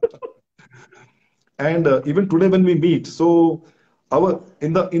 And even today when we meet, so our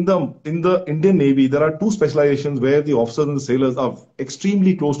in the Indian Navy, there are two specializations where the officers and the sailors are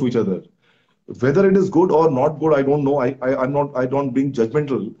extremely close to each other. Whether it is good or not good, I don't know. I don't being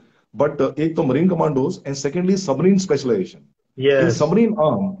judgmental. But एक तो marine commandos, and secondly submarine specialization. In yes. submarine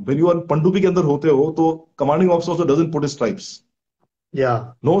arm, when you are पंडुबी के अंदर होते हो, तो commanding officer also doesn't put his stripes.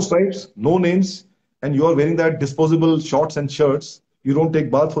 या। No stripes, no names, and you are wearing that disposable shorts and shirts You don't take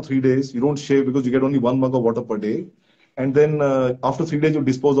bath for 3 days. You don't shave because you get only 1 mug of water per day. And then after 3 days, you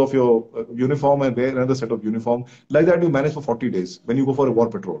dispose of your uniform and wear another set of uniform. Like that, you manage for 40 days when you go for a war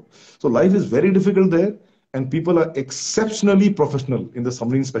patrol. So life is very difficult there. And people are exceptionally professional in the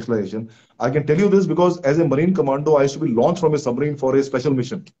submarine specialization. I can tell you this because as a Marine Commando, I used to be launched from a submarine for a special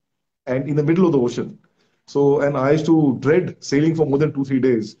mission and in the middle of the ocean. So, and I used to dread sailing for more than 2-3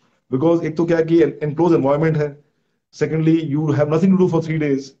 days because एक तो क्या कि enclosed environment है. Secondly, you have nothing to do for 3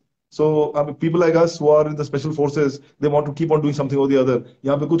 days. So people like us who are in the special forces, they want to keep on doing something or the other.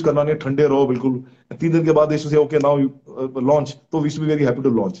 यहाँ पे कुछ करना नहीं, ठंडे रहो बिल्कुल. 3 दिन के बाद they used to say, okay, now you launch. So we used to be very happy to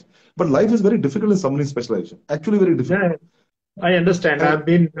launch. But life is very difficult in submarine specialization. Actually, very difficult. Yeah, I understand. I've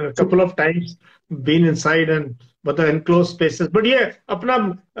been a couple of times been inside and but the enclosed spaces. But ये अपना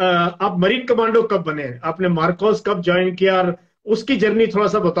आप marine commando कब बने? आपने Marcos कब join किया और उसकी जर्नी थोड़ा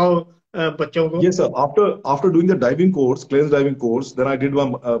सा बताओ बच्चों को. Yes, sir. After doing the diving course, clearance diving course, then I did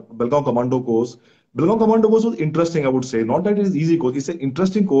one Belgaum Commando course. Belgaum Commando course was interesting, I would say. Not that it is easy course. It's an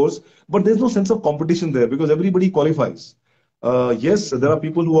interesting course, but there's no sense of competition there because everybody qualifies. Yes, there are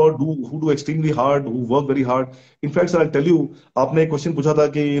people who do extremely hard, who work very hard. In fact, sir, I'll tell you, आपने एक question पूछा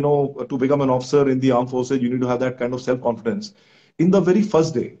था कि to become an officer in the armed forces, you need to have that kind of self-confidence. In the very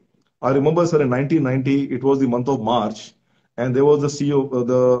first day, I remember, sir, in 1990, it was the month of March. And there was the CEO,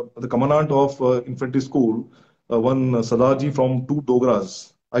 the commandant of infantry school, one Sadarji from two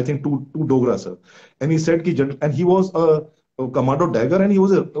Dogras, I think two Dogras, sir. And he said, and he was a commando dagger and he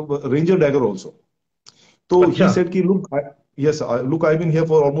was a ranger dagger also. So he said, look, look, I've been here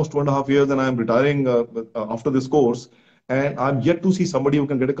for almost 2.5 years and I'm retiring after this course. And I'm yet to see somebody who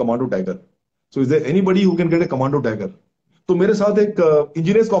can get a commando dagger. So is there anybody who can get a commando dagger? So मेरे साथ एक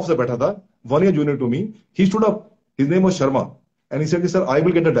engineers officer बैठा था, 1 year junior to me. He stood up. His name was Sharma. And he said, sir, I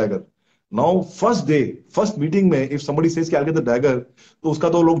will get a dagger. Now, first day, first meeting में, if somebody says I'll get the dagger, तो उसका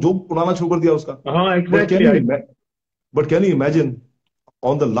तो लोग joke उड़ाना शुरू कर दिया उसका. Exactly. But can you imagine,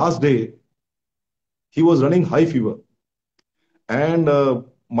 on the last day, he was running high fever. And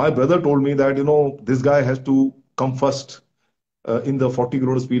my brother told me that, this guy has to come first in the 40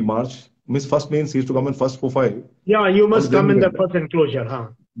 km speed march. First means he has to come in first profile. Yeah, you must come in the first enclosure. Huh?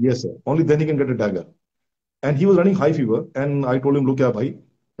 Yes, sir. Only then he can get a dagger. And he was running high fever, and I told him, look, yeah, bhai,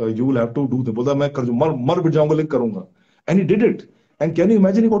 you will have to do this. बोला मैं मर भी जाऊंगा लेकिन करूंगा. And he did it. And can you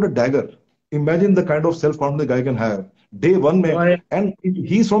imagine he got a dagger? Imagine the kind of self-confidence the guy can have. Day one, man, and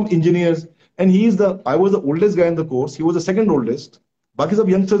he's from engineers, and I was the oldest guy in the course. He was the second oldest. बाकी सब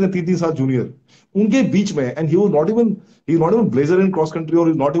youngsters हैं 3 साल junior. उनके बीच में, and he's not even blazer in cross country or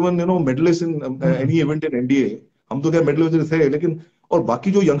he's not even medalist in any event in NDA. हम तो क्या medalist थे, लेकिन और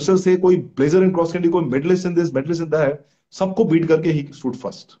बाकी जो यंगस्टर्स थे, कोई ब्लेजर इन क्रॉस कंट्री, कोई medallist in this, medallist in that, सबको बीट करके ही स्टूड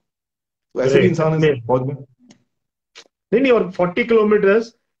फर्स्ट. तो ऐसे भी इंसान है फौज में. नहीं, और 40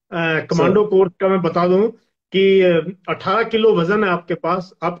 किलोमीटर्स कमांडो कोर्स का मैं बता दूं कि 18 किलो वजन है आपके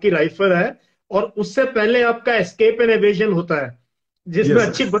पास, आपकी राइफल है, और उससे पहले आपका एस्केप एंड एवेजन होता है, जिसमें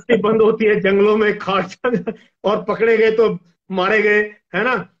अच्छी बत्ती बंद होती है, जंगलों में खाट और पकड़े गए तो मारे गए, है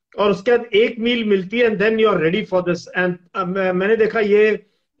ना. और उसके बाद एक मील मिलती है, and then you are ready for this. And मैंने देखा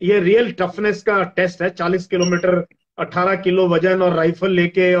ये रियल टफनेस का टेस्ट है. 40 किलोमीटर, 18 किलो वजन और राइफल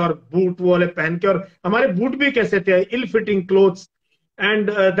लेके और बूट वाले पहन के, और हमारे बूट भी कैसे थे, इल fitting clothes. And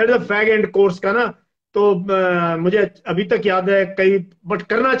that is a fag and course का ना. तो मुझे अभी तक याद है कई, बट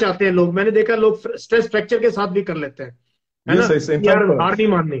करना चाहते हैं लोग. मैंने देखा लोग स्ट्रेस फ्रैक्चर के साथ भी कर लेते हैं, है ना. यार हार नहीं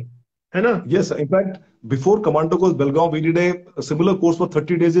माननी, है ना. Yes, in fact, before Commando course Belgaum, we did a similar course for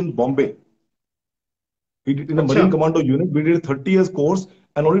 30 days in Bombay. We did in a Marine Commando unit. We did a 30 years course,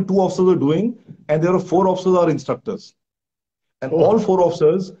 and only 2 officers were doing, and there were 4 officers are instructors, and all 4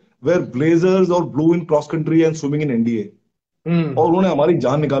 officers were blazers or blue in cross country and swimming in NDA. और उन्होंने हमारी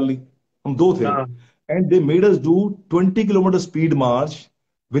जान निकाल ली. हम 2 थे, and they made us do 20 kilometer speed march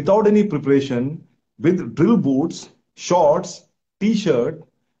without any preparation, with drill boots, shorts, t-shirt.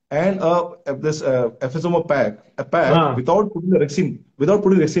 And this FSM pack without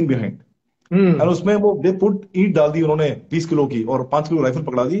putting rexine behind. And उसमें वो they put ईंट डाल दी उन्होंने 20 किलो की और 5 किलो राइफल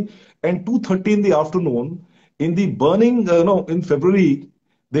पकड़ा दी. And 2:30 in the afternoon, in the burning, in February,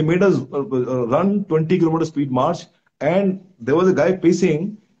 they made us run 20 kilometer speed march. And there was a guy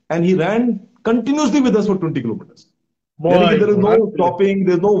pacing, and he ran continuously with us for 20 kilometers. There is no stopping,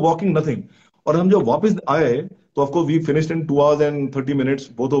 there is no walking, nothing. और हम जब वापस आए, तो of course we finished in 2 hours and 30 minutes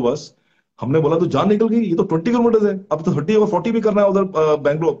both of us. हमने बोला तो जान निकल गई, ये तो 20 किलोमीटर है, अब तो 30 और 40 भी करना है उधर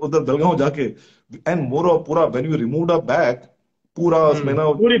बैंगलोर, उधर बेलगांव जाके. एंड मोर पूरा when we removed our back, पूरा उसमें ना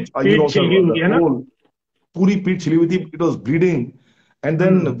पूरी पीठ छिली हुई थी. It was bleeding. And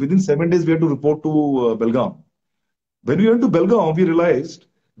then with in 7 days we had to report to Belgaum. When we went to Belgaum, we realized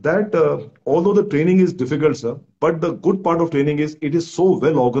that although the training is difficult, sir, but the good part of training is it is so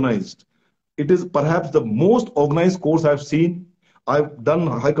well organized. It is perhaps the most organized course I've seen. I've done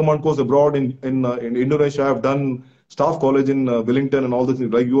high command course abroad in Indonesia. I've done staff college in Wellington and all this,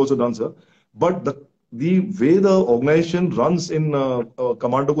 like you also done, sir. But the way the organization runs in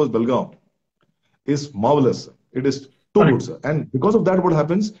Commando Course Belgaum is marvelous. It is too good, Correct. sir. And because of that, what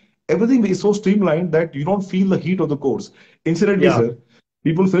happens? Everything is so streamlined that you don't feel the heat of the course. Incidentally, Yeah. sir,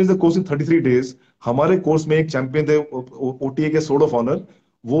 people finish the course in 33 days. हमारे course में एक champion थे OTA के Sword of Honor.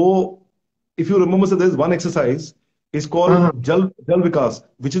 वो, if you remember, sir, there's one exercise is called हाँ Jal Vikas,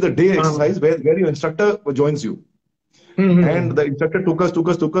 which is a day हाँ exercise where your instructor joins you. And the instructor took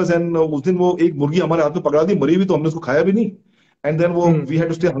us, and उस दिन वो एक मुर्गी हमारे हाथ में पकड़ा दी, मरी भी तो हमने उसको खाया भी नहीं. And then we had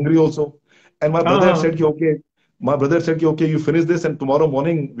to stay hungry also. And my brother had said, कि, okay, you finish this and tomorrow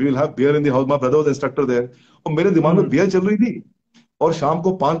morning we will have beer in the house. My brother was the instructor there. और मेरे दिमाग में beer चल रही थी. और शाम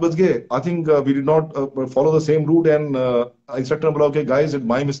को 5 बज गए. I think we did not follow the same route, and instructor ने बोला, okay guys, it's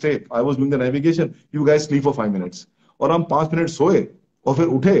my mistake. I was doing the navigation. You guys sleep for 5 minutes. और हम 5 मिनट सोए और फिर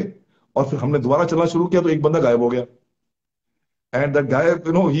उठे और फिर हमने दोबारा चलना शुरू किया तो एक बंदा गायब हो गया. And that guy,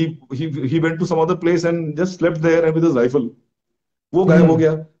 he went to some other place and just slept there and with his rifle. वो गायब हो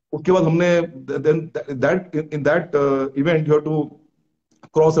गया. उसके बाद हमने in that event you have to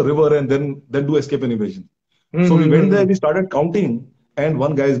cross a river and then do escape and evasion. So we went there, we started counting, and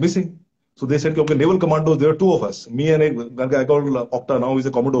one guy is missing. So they said, okay, naval commandos, there are 2 of us, me and a guy called Octa, now he's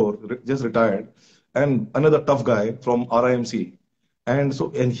a Commodore, just retired, and another tough guy from RIMC. And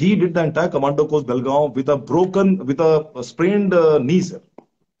he did the entire commando course Belgaum with a sprained knee, sir.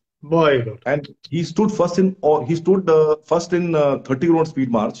 Boy, God. And he stood first in 30 km speed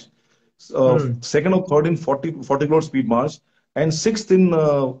march, second or third in 40 km speed march, and sixth in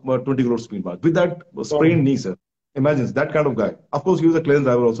 20 km speed march with that sprained knee, sir. Imagine that kind of guy. Of course, he was a clearance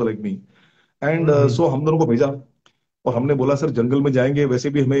driver also like me. And so हम दोनों को भेजा और हमने बोला sir जंगल में जाएंगे, वैसे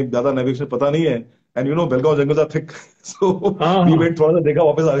भी हमें ज्यादा नेविगेशन पता नहीं है. And Belgaum jungles are thick. So we went थोड़ा सा देखा,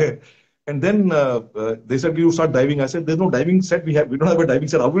 वापस आ गए. And then they said, you start diving. I said, there's no diving set. We don't have a diving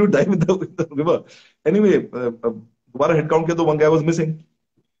set. How will you dive in the river? Anyway, दोबारा head count किया तो one guy was missing.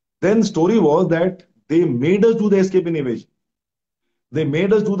 Then story was that they made us do the escape and evasion.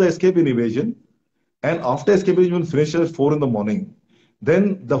 And after escape and evasion finished at 4 in the morning.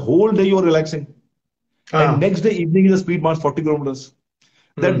 Then the whole day you are relaxing. And next day evening is a speed march 40 kilometers.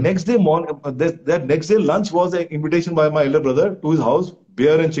 That next day lunch was an invitation by my elder brother to his house,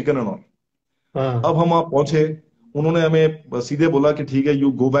 beer and chicken and all. अब हम वहां पहुंचे, उन्होंने हमें सीधे बोला कि ठीक है,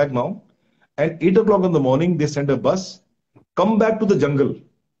 you go back now. And 8 o'clock in the morning they sent a bus, come back to the jungle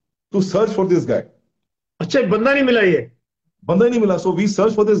to search for this guy. अच्छा, बंदा नहीं मिला ये. बंदा नहीं मिला. So we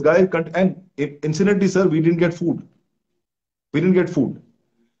searched for this guy, and incidentally, sir, we didn't get food.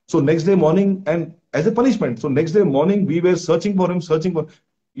 So next day morning, and as a punishment, so next day morning we were searching for him.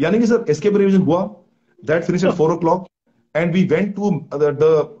 यानी कि sir, escape and evasion हुआ. That finished at 4 o'clock. And we went to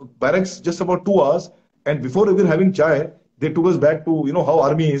the barracks just about 2 hours. And before even having chai, they took us back to, how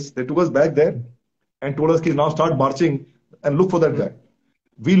army is. They took us back there and told us, now start marching and look for that guy.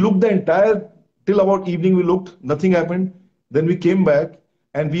 We looked till about evening, we looked, nothing happened. Then we came back,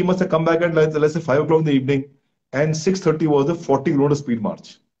 and we must have come back at, let's say, 5 o'clock in the evening. And 6:30 was the 40 kilometer speed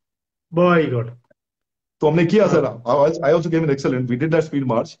march. Boy, God. So हमने किया, sir. I also gave an excellent. We did that speed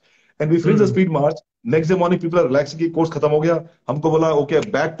march. And we finished the speed march. Next day morning, people are relaxing कि course खत्म हो गया. हमको बोला, okay,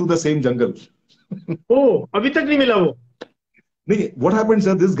 back to the same jungle. Oh, अभी तक नहीं मिला वो. नहीं, what happened,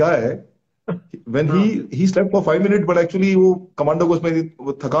 sir? This guy, when he slept for 5 minutes, but actually वो कमांडो कोर्स में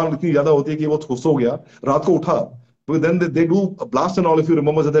थकान इतनी ज्यादा होती है कि वो सो गया. रात को उठा. But then they do a blast and all. If you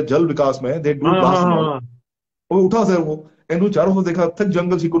remember that जल विकास में they do blast and all. वो उठा सर वो. And वो चारों से देखा thick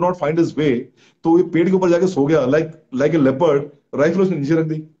jungles, he could not find his way. तो ये पेड़ के ऊपर जाके सो गया like a leopard. राइफल उसने नीचे रख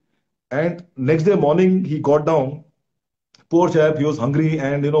दी. And next day morning, he got down. Poor chap, he was hungry,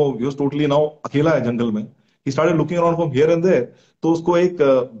 and he was totally now अकेला है जंगल में. He started looking around from here and there. तो उसको एक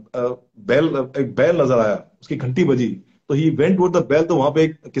बैल नजर आया, उसकी घंटी बजी. तो he went toward the bell. तो वहां पे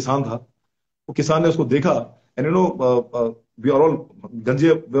एक किसान था. वो किसान ने उसको देखा. And we are all गंजे,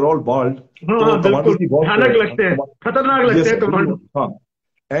 we are all bald. हाँ, बिल्कुल भयानक लगते हैं, खतरनाक लगते हैं कमांडो. हाँ.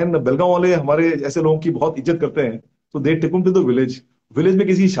 And बेलगांव वाले हमारे ऐसे लोगों की बहुत इज्जत करते हैं. So they took him to the village. Village में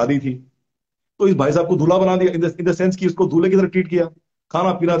किसी की शादी थी, तो इस भाई साहब को दूल्हा बना दिया. इन द सेंस कि उसको दूल्हे की तरह ट्रीट किया,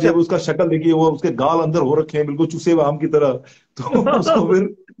 खाना पीना दिया. उसका शक्ल देखिए, वो उसके गाल अंदर हो रखे हैं बिल्कुल चूसे हुए आम की तरह. तो उसको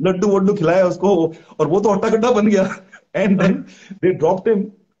फिर लड्डू वड्डू खिलाया उसको, और वो तो हट्टा कट्टा बन गया. And then they dropped him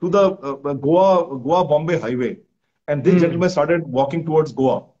to the Goa Bombay highway, and this gentleman started walking towards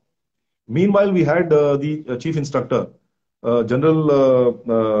Goa. Meanwhile, we had the chief instructor,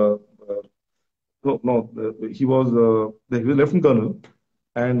 General. He was Lieutenant Colonel,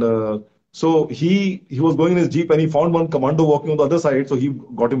 and so he was going in his jeep and he found one commando walking on the other side, so he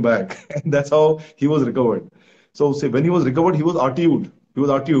got him back, and that's how he was recovered. So say when he was recovered, he was RTU'd. He was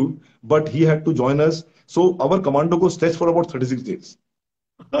RTU'd, but he had to join us. So our commando was stretched for about 36 days.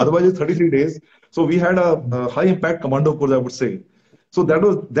 Otherwise, it's 33 days. So we had a high impact commando course, I would say. So that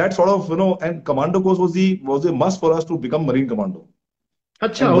was that sort of, and commando course was a must for us to become Marine Commando.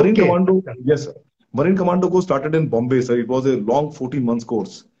 अच्छा, And Marine okay. Commando, yes, sir. Marine Commando course started in Bombay, sir. It was a long 14 months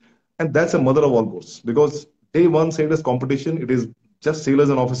course. And that's a mother of all courses because day one sailed as competition. It is just sailors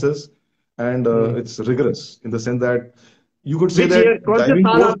and officers. And it's rigorous in the sense that you could say Which year? that diving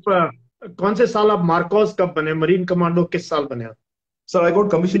course. कौन से साल आप Marcos कब बने? Marine commando किस साल बने आप? Sir, I got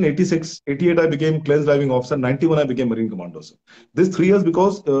commissioned 86, 88 I became cleansed diving officer, 91 I became Marine Commando, sir. This 3 years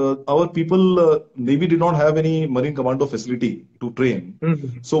because our people, Navy did not have any Marine Commando facility to train.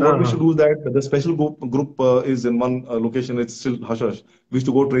 So what we should do is that the special group is in one location, it's still hush-hush. We used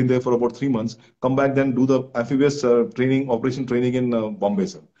to go train there for about 3 months, come back then do the amphibious operation training in Bombay,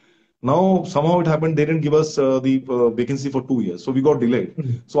 sir. Now, somehow it happened, they didn't give us the vacancy for 2 years. So we got delayed.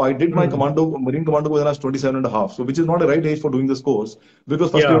 So I did my Marine Commando when I was 27 and a half. So which is not a right age for doing this course. Because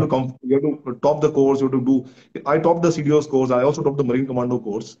first you have to top the course, you have to do, I topped the CDO's course, I also topped the Marine Commando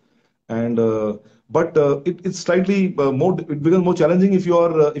course. And, but it's slightly it becomes more challenging if you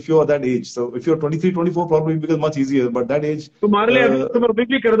are that age. So if you're 23, 24, probably it becomes much easier. But that age. तुम्हारे लिए तुम अभी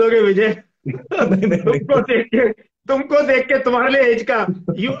भी कर दोगे विजय? तुमको देख के तुम्हारे लिए एज का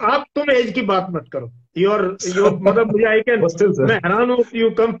तुम एज की बात मत करो. मतलब मुझे मैं हैरान हूँ. You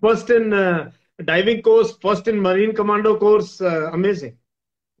come first in diving course, first in marine commando course. Amazing.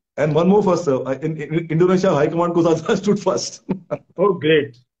 And one more first, in Indonesia High Command course I stood first. Oh,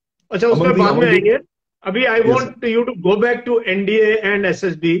 great. अच्छा, उसमें बाद में आएंगे. अभी I want you to go back to NDA and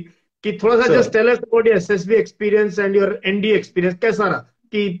SSB कि थोड़ा सा just tell us about your SSB experience and your NDA experience. कैसा रहा?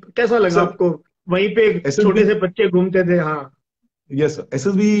 कि कैसा लगा आपको? वहीं पे छोटे से बच्चे घूमते थे. हाँ. Yes, sir.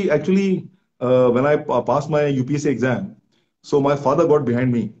 SSB actually, when I passed my UPSC exam, so my father got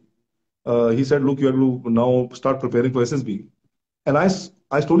behind me. He said, "Look, you have to now start preparing for SSB." And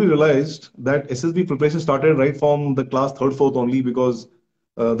I slowly realized that SSB preparation started right from the class 3rd, 4th only because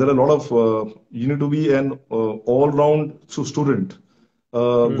there are a lot of you need to be an all-round student,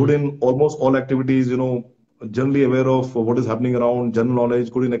 good in almost all activities. Generally aware of what is happening around, general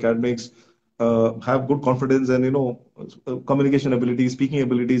knowledge, good in academics. Have good confidence and communication abilities, speaking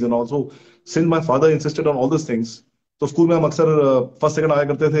abilities, and also since my father insisted on all these things, so school में हम अक्सर first second आया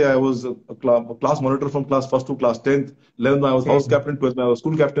करते थे. I was a class monitor from class 1st to class 10th. 11th I was house captain. 12th I was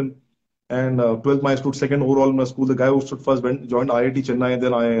school captain, and 12th I stood second overall in my school. The guy who stood first joined IIT Chennai,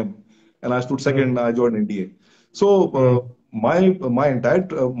 then IIM, and I stood second. I joined NDA. So my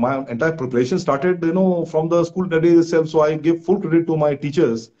entire preparation started from the school days itself. So I give full credit to my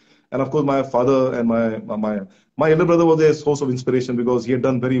teachers. And of course, my father and my elder brother was a source of inspiration because he had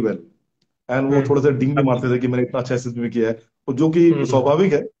done very well. And वो थोड़ा सा डिंग भी मारते थे कि मैंने इतना अच्छा SSB किया है, जो कि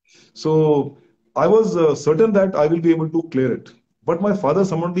स्वाभाविक है. So I was certain that I will be able to clear it. But my father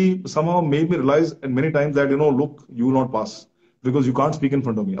somehow made me realize many times that look, you will not pass because you can't speak in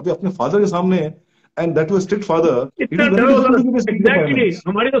front of me. अभी अपने father के सामने, and that was a strict father. It is very difficult to give a speech. Exactly.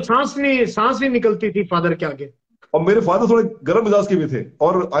 हमारी तो सांस नहीं निकलती थी father के आगे. और मेरे फादर थोड़े गर्म मिजाज के भी थे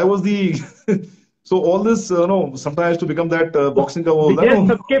और I was the so all this sometimes to become that boxing का वो होता है.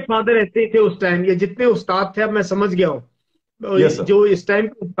 सबके फादर ऐसे ही थे उस टाइम. ये जितने उस्ताद थे, अब मैं समझ गया हूँ. जो इस टाइम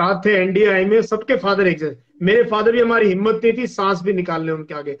के उस्ताद थे NDA में, सबके फादर एक जैसे. मेरे फादर भी, हमारी हिम्मत नहीं थी सांस भी निकालने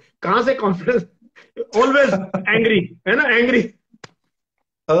उनके आगे. कहाँ से कॉन्फिडेंस? ऑलवेज एंग्री, है ना? Angry.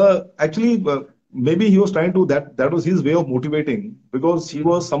 Actually maybe he was trying to that was his way of motivating because he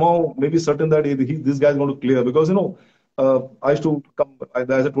was somehow maybe certain that this guy is going to clear because I used to come, as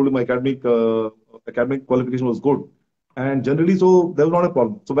I told you, my academic qualification was good and generally so there was not a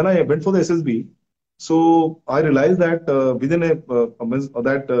problem. So when I went for the SSB, so I realized that within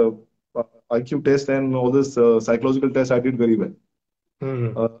that IQ test and all this psychological test I did very well.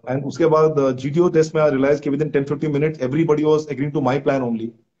 And उसके बाद GTO test में I realized that within 10-15 minutes everybody was agreeing to my plan only.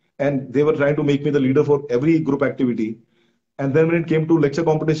 And they were trying to make me the leader for every group activity. And then when it came to lecture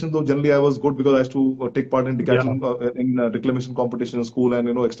competition, though generally I was good because I used to take part in declamation competition in school and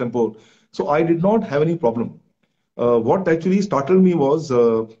extempore. So I did not have any problem. What actually startled me was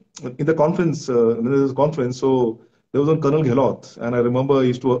in the conference. When there was a conference, so there was one Colonel Gehlot, and I remember he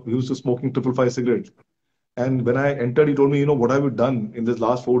used to smoking 555 cigarettes. And when I entered, he told me, what have you done in this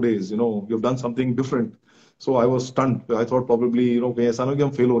last 4 days? You've done something different. So I was stunned. I thought probably कहीं ऐसा ना हो कि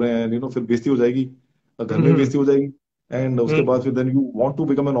हम fail हो रहे हैं, फिर बेइज्जती हो जाएगी, घर में भी हम्म बेइज्जती हो जाएगी, एंड उसके बाद हम्म फिर then you want to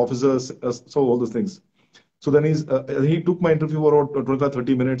become an officer, so all those things. So then he took my interview for about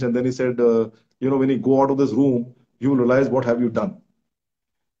 25-30 minutes, and then he said, when you go out of this room, you will realize what have you done.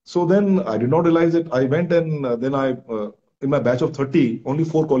 So then I did not realize it. I went, and then in my batch of 30, only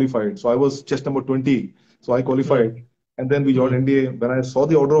 4 qualified. So I was chest number 20. So I qualified. Hmm And then we joined hmm NDA. When I saw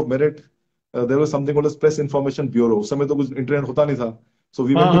the order of merit, there was something called as Press Information Bureau. उस समय तो कुछ internet होता नहीं था. So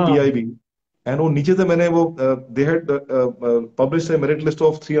we went हाँ to हाँ PIB. And वो नीचे से मैंने वो they had published a merit list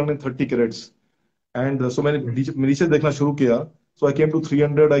of 330 cadets. And so मैंने हम्म। नीचे देखना शुरू किया. So I came to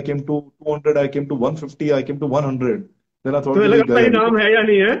 300, I came to 200, I came to 150, I came to 100. Then I thought तुम्हें कि भाई लगा गए भाई हम तो. नाम है या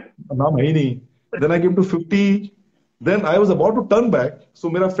नहीं है? नाम है ही नहीं. Then I came to 50. Then I was about to turn back. So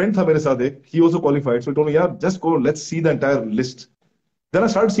मेरा friend था मेरे साथ एक. He also qualified. So he told me, yeah, just go. Let's see the entire list. Then I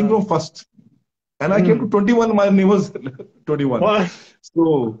started seeing from हाँ first. And I came to hmm 21. My name was 21. वाह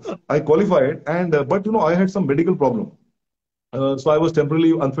So I qualified. And but I had some medical problem. So I was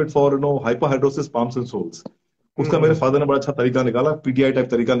temporarily unfit for hyperhidrosis palms and soles. उसका मेरे हम्म father ने बड़ा अच्छा तरीका निकाला, PTI type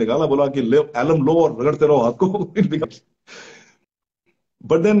तरीका निकाला, बोला कि ले एलम लो और रगड़ते रहो हाथ को.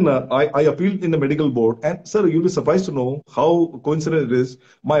 But then I appealed in the medical board, and sir, you'll be surprised to know how coincident it is.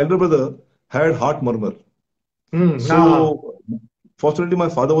 My elder brother had heart murmur. हाँ So fortunately, my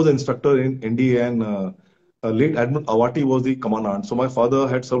father was an instructor in NDA, and late Admiral Awati was the commandant. So my father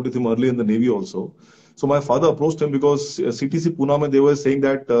had served with him early in the Navy also. So my father approached him because CTC Pune mein they were saying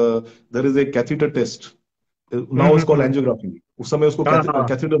that there is a catheter test. Now it's called hmm angiography. उस समय उसको हाँ हाँ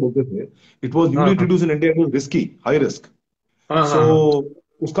catheter बोलते थे. It was newly हाँ हाँ introduced in India. It was risky, high risk. हाँ हाँ हाँ So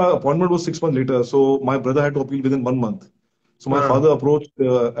uska appointment was 6 months later. So my brother had to appeal within 1 month. So my हाँ father approached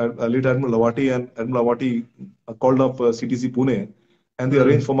late Admiral Awati, and Admiral Awati called up CTC Pune, and they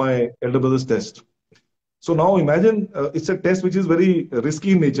arranged hmm for my elder brother's test. So now imagine it's a test which is very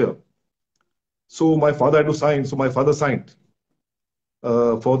risky in nature. So my father had to sign. So my father signed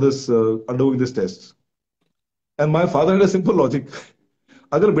for this undergoing this test. And my father had a simple logic.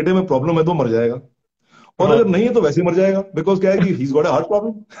 अगर बेटे में problem है तो मर जाएगा, और अगर हाँ नहीं है तो वैसे ही मर जाएगा, बिकॉज क्या है कि he's got a heart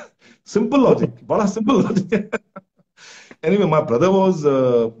problem. Simple logic, बड़ा simple logic. Anyway, my brother was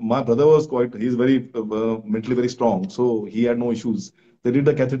quite, he's very mentally very strong, so he had no issues. They did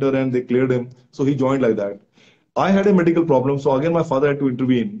the catheter and they cleared him, so he joined like that. I had a medical problem, so again my father had to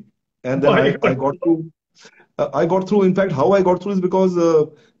intervene, and then भाई I got through. I got through. In fact, how I got through is because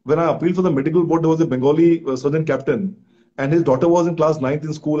when I appealed for the medical board, there was a Bengali surgeon captain, and his daughter was in class ninth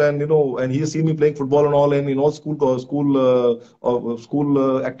in school, and and he has seen me playing football and all, and in all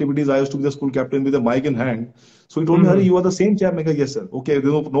school activities, I used to be the school captain with a mic in hand. So he told me, "Hari, hmm you are the same chap." I go, "Yes, sir." "Okay,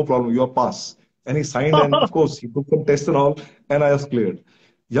 there's no problem. You are pass." And he signed, and of course, he took some tests and all, and I was cleared.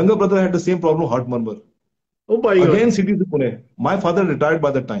 Younger brother had the same problem, heart murmur. ओ भाई God Again, city to Pune. My father retired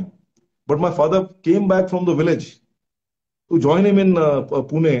by that time, but my father came back from the village to join him in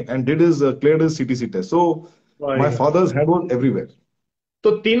Pune and did his cleared his CTC test. So भाई my God father's hand was everywhere.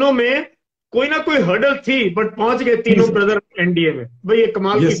 तो तीनों में कोई ना कोई hurdle थी but पहुंच गए तीनों Yes, ब्रदर एनडीए में। भाई ये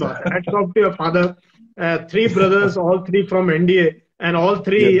कमाल की yes, बात है। Hats off to your father. Three brothers all three from NDA and all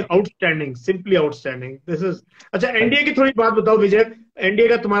three yes. Outstanding, simply outstanding. This is अच्छा। Thank एनडीए की थोड़ी बात बताओ विजय। एनडीए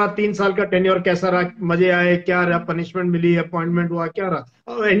का तुम्हारा 3 साल का टेन्योर कैसा रहा? मजे आए? क्या रहा? पनिशमेंट मिली? अपॉइंटमेंट हुआ? क्या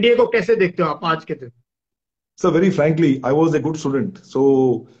रहा? एनडीए को कैसे देखते हो आप आज के दिन? So very frankly, I was a good student. So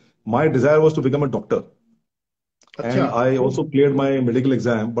my desire was to become a doctor, अच्छा and I also cleared my medical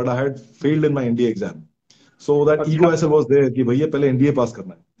exam, but I had failed in my NDA exam. So that ego अच्छा। as was there कि भैया पहले NDA पास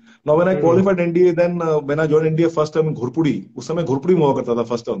करना है. Now when I hmm qualified NDA, then when I joined NDA first term in घोरपुड़ी, उस समय घोरपुड़ी में हुआ करता था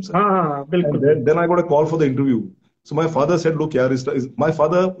first term से. हाँ हाँ बिल्कुल And then, बिल्कुल। then I got a call for the interview. So my father said, look, yaar, my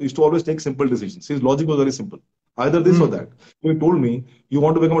father used to always take simple decisions. His logic was very simple. Either this or hmm that. So he told me, you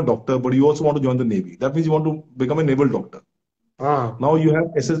want to become a doctor, but you also want to join the Navy. That means you want to become a naval doctor. हाँ Now you have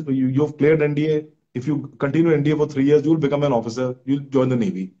you've cleared NDA. If you continue NDA for 3 years, you will become an officer. You'll join the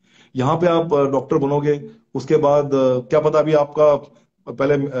Navy. यहाँ पे आप doctor बनोगे, उसके बाद क्या पता अभी आपका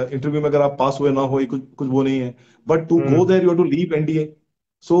पहले इंटरव्यू में अगर आप पास हुए ना हो, कुछ कुछ वो नहीं है. But to go hmm there you have to leave NDA.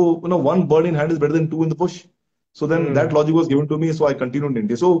 So, one bird in hand is better than two in the bush. So then hmm that logic was given to me. So I continued in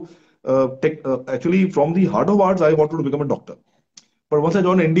India. So actually, from the heart of hearts, I wanted to become a doctor. But once I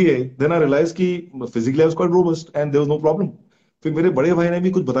joined NDA, then I realized कि physically I was quite robust and there was no problem. फिर मेरे बड़े भाई ने भी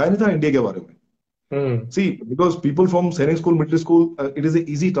कुछ बताया नहीं था इंडिया के बारे में. हम्म। See, because people from sainik school, middle school, it is an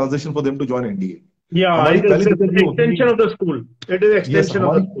easy transition for them to join NDA. Yeah, हमारी it is पहली दिक्कत ये होती extension थी. of the school. It is yes, extension of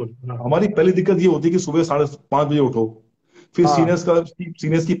हमारी the school. हाँ हमारी पहली दिक्कत ये होती है कि सुबह 5:30 बजे उठो, फिर हाँ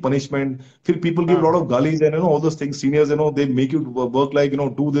सीनियर्स की पनिशमेंट, फिर पीपल गिव लॉट हाँ of गालीज and all those things. Seniors they make you work like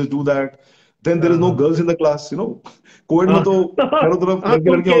do this do that. then there is no girls in the class, you know. Covid में तो चारों तरफ हाँ, लड़के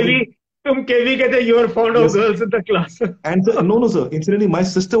लड़कियां होती. तुम केवी कहते you are fond of Yes. girls in the class. And no, sir. Incidentally, my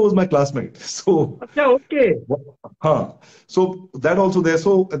sister was my classmate. So, अच्छा, okay. So that also there.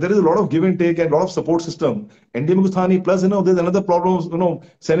 So there is a lot of give and take and a lot of support system. India में कुछ था नहीं. Plus, you know, there's another problem. You know,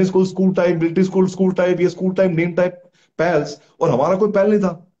 सैनिक school type, military school type, ये school type, name type, pals. और हमारा कोई pal नहीं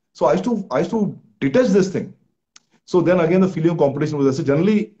था. So I used to detach this thing. So then again, the feeling of competition was there. So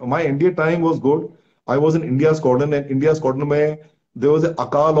generally, my India time was good. I was in India's squadron, and India's squadron में there was a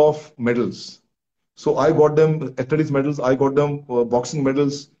akal of medals. So I got them athletics medals. I got them boxing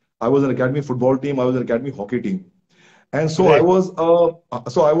medals. I was an academy football team. I was an academy hockey team. And so Right. I was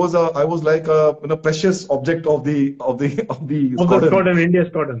like a, you know, precious object of the squadron, India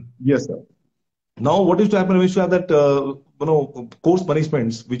squadron. Yes, sir. Now, what used to happen? We used to have that you know, course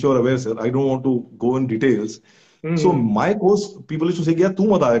punishments, which you are aware, sir. I don't want to go in details. So my course, people used to say, "Yeah, tu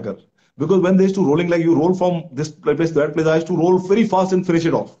mat aaya kar," because when they used to rolling, like you roll from this place to that place, I used to roll very fast and finish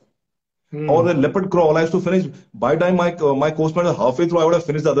it off. Or the leopard crawl, I used to finish. By the time my course was halfway through, I would have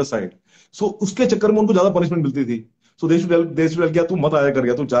finished the other side. So उसके चक्कर में उनको ज्यादा punishment मिलती थी. So they used to tell, "क्या तू मत आया कर,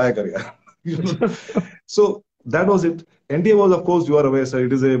 या तू जाया कर यार." So that was it. NDA was, of course, you are aware, sir.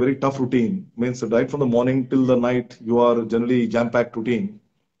 It is a very tough routine. Means right from the morning till the night, you are generally jam-packed routine.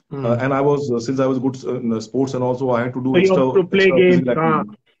 And I was since I was good in sports, and also I had to do So you have to play games. physical हाँ,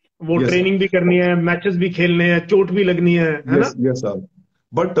 activity. वो Yes, sir. Training भी करनी है, matches भी खेलने हैं, चोट भी लगनी है ना? Yes, sir.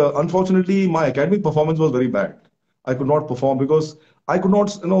 But unfortunately, my academic performance was very bad. I could not perform because I could not,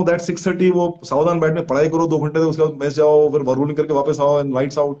 you know, that 6:30 वो सावधान बैठ में पढ़ाई करो 2 घंटे तक, उसके बाद मैच जाओ, फिर रूलिंग करके वापस आओ and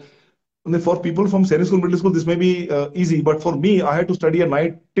lights out. And for people from senior school, middle school, this may be easy, but for me, I had to study at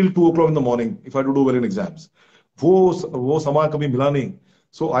night till 2 o'clock in the morning if I had to do well in exams. वो समय कभी मिला नहीं.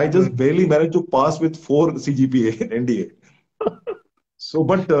 So I just barely managed to pass with 4 CGPA in NDA. So,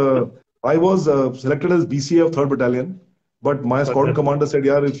 but I was selected as BCA of 3rd Battalion. But my squadron commander said,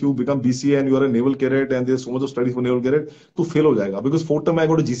 "Yeah, if you become BCA and you are a naval cadet and there's so much of studies for naval cadet, तो fail हो जाएगा." Because 4th term I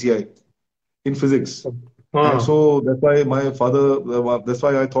got a GCI in physics. And so that's why my father, that's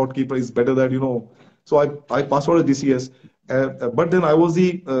why I thought keeper is better that, you know. So I passed out as GCS. But then I was the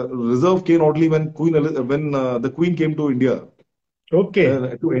reserve cane orderly when the Queen came to India. Okay.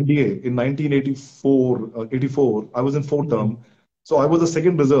 To NDA in 1984, 84. I was in 4th term. So I was the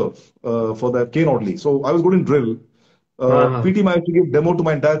second reserve for the cane orderly. So I was good in drill. PT, I used to give demo to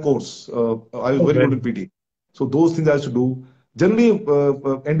my entire course. I was very good in PT. So those things I used to do. Generally,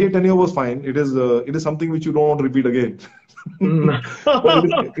 NDA tenure was fine. It is something which you don't want to repeat again.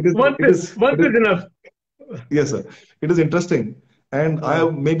 Once is enough. Yes, sir. It is interesting. And I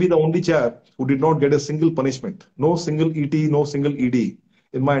am maybe the only chap who did not get a single punishment. No single ET, no single ED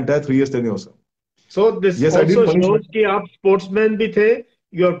in my entire 3 years tenure, sir. So this also shows कि आप sportsman भी थे.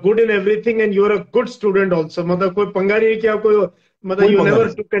 You are good in everything and you are a good student also. मतलब कोई पंगा नहीं है कि आपको मतलब you never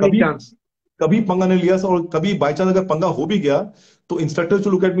took any chance. कभी पंगा नहीं लिया सर. और कभी बाई चांस अगर पंगा हो भी गया तो instructor to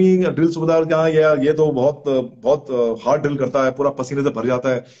look at me, drill सुबेदार, क्या ये तो बहुत हार्ड ड्रिल करता है, पूरा पसीने से भर जाता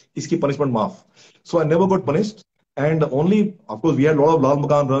है, इसकी पनिशमेंट माफ. सो I never got punished. And only of course we had lot of लाल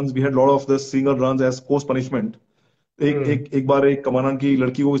मकान runs, we had lot of the single runs as course punishment. एक बार एक कमांडेंट की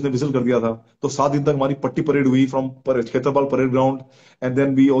लड़की को इसने विजिल कर दिया था, तो 7 दिन तक हमारी पट्टी परेड हुई from Kshetrapal parade ground. And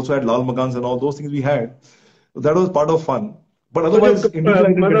then we also had Lal मकान्स and all those things we had. That was part of fun. But otherwise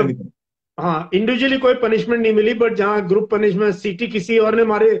individually हाँ, इंडिविजुअली कोई पनिशमेंट नहीं मिली, बट जहाँ ग्रुप पनिशमेंट सीटी किसी और ने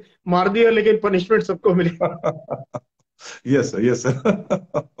मार दिया, लेकिन पनिशमेंट सबको मिली. Yes sir, yes sir.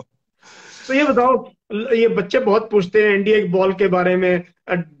 तो ये बताओ, ये बच्चे बहुत पूछते हैं इंडिया बॉल के बारे में.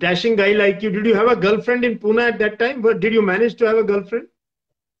 डैशिंग गाई like you, did you have a girlfriend in Pune at that time? Did you manage to have a girlfriend?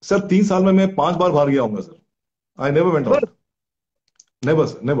 Sir 3 साल में मैं 5 बार बाहर गया हूँ sir. I never went out. Never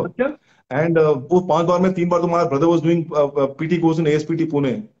sir, never. And वो 5 बार में 3 बार तो my brother was doing PT course in एएसपीटी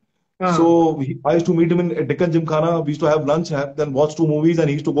Pune. So I used to meet him in Deccan Gymkhana. We used to have lunch, then watch 2 movies, and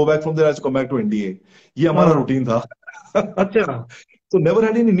he used to go back from there. I used to come back to NDA. ये हमारा routine था. अच्छा. So never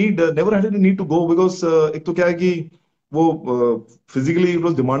had any need to go because एक तो क्या है कि वो physically it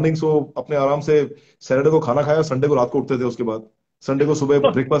was demanding. So अपने आराम से सैटरडे को खाना खाया, संडे को रात को उठते थे. उसके बाद संडे को सुबह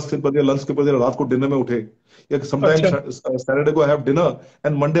ब्रेकफास्ट स्किप कर दिया, लंच स्किप कर दिया, रात को डिनर में उठे. या समटाइम्स सैटरडे को have dinner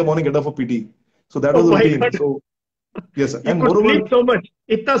and Monday morning get up for PT. So that was the routine. So yes, sir. And moreover, sleep so much.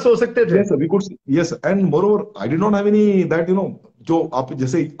 इतना सो सकते थे. Yes, sir. We could. Yes, sir. And moreover, I did not have any that, you know, जो आप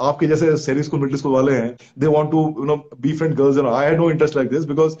जैसे आपके जैसे senior school, middle school वाले हैं, they want to, you know, befriend girls, and I had no interest like this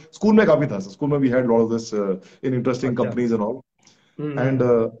because school में काफी था. School में we had a lot of this in interesting companies and all. And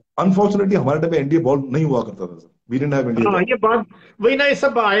unfortunately हमारे time पे NDA ball नहीं हुआ करता था sir. We didn't have NDA. हाँ, ये बात वही ना, ये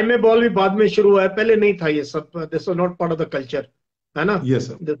सब IMA बॉल भी बाद में शुरू हुआ है, पहले नहीं था ये सब. This was not part of the culture. है ना? Yes,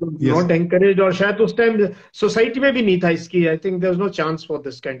 sir. Yes, not encourage, और शायद उस टाइम सोसाइटी में भी नहीं था इसकी, I think there was no chance for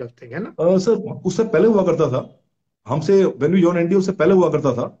this kind of thing, है ना? सर उससे पहले हुआ करता था हमसे, when we joined NDA उससे पहले हुआ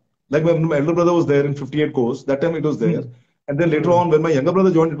करता था. Like my elder brother was there in 58 course. That time it was there, hmm. and then later hmm. on when my younger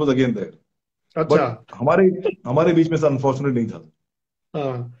brother joined, it was again there. अच्छा। But हमारे हमारे बीच में sir unfortunate नहीं था.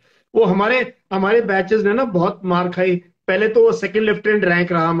 हाँ, वो हमारे हमारे बैचेस ने ना बहुत मार खाई। पहले तो वो सेकंड लेफ्टिनेंट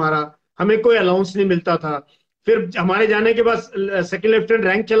रैंक रहा हमारा, हमें कोई अलाउंस नहीं मिलता था। फिर हमारे जाने के बाद सेकंड लेफ्टिनेंट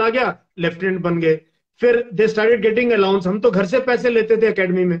रैंक चला गया, लेफ्टिनेंट बन गए। फिर दे स्टार्टेड गेटिंग अलाउंस, हम तो घर से पैसे लेते थे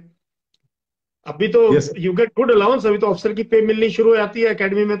एकेडमी में। अभी तो Yes, you get good allowance, अभी तो ऑफिसर की पे मिलनी शुरू हो जाती है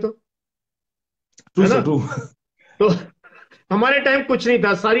एकेडमी में तो, true है ना? sir, true. तो हमारे टाइम कुछ नहीं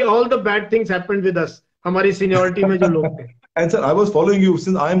था, सारी all the bad things happened with us, हमारी सीनियरिटी में जो लोग थे। And sir, I was following you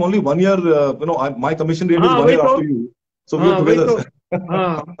since I am only 1 year. My commission date is हाँ 1 वही year तो। after you, so we हाँ are वही together, तो। sir.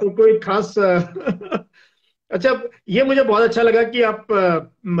 हाँ तो कोई खास अच्छा, ये मुझे बहुत अच्छा लगा कि आप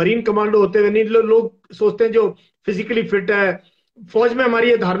मरीन कमांडो होते हुए नहीं, लोग सोचते हैं जो फिजिकली फिट है, फौज में हमारी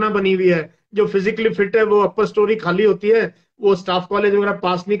ये धारणा बनी हुई है, जो फिजिकली फिट है वो अपर स्टोरी खाली होती है, वो स्टाफ कॉलेज वगैरह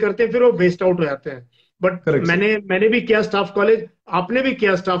पास नहीं करते, फिर वो वेस्ट आउट हो जाते हैं। But Correct, sir. मैंने भी किया स्टाफ कॉलेज, आपने भी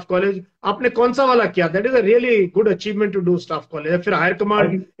किया स्टाफ कॉलेज। आपने कौन सा वाला किया? That is a really good achievement to do staff college. फिर higher I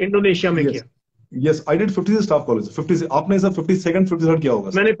command did, Indonesia में yes, किया। yes, I did 50 staff college. 50 से आपने सर 52nd 53rd किया होगा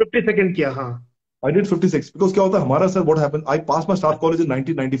सर. मैंने 52nd किया, हाँ। I did 56 because क्या होता है हमारा sir, what happened, I passed my staff college in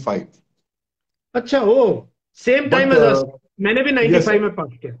 1995. अच्छा, ओ, same time But as us. मैंने भी yes sir, 95 में पास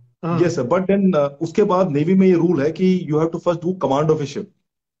किया। yes हाँ। sir, but then उसके बाद नेवी में ये रूल है कि you have to first do command of a ship.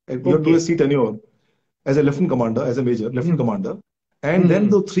 You have to do okay. a sea tenure as a lieutenant commander, as a major lieutenant hmm. commander, and then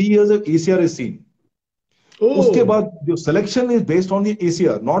hmm. the 3 years of ACR is seen. ओ। उसके बाद जो selection is based on the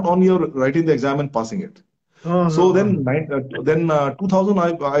ACR, not on your writing the exam and passing it. हाँ हाँ So हाँ। then 2000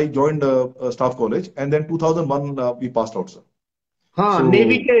 I joined staff college, and then 2001 we passed out, sir. हाँ, So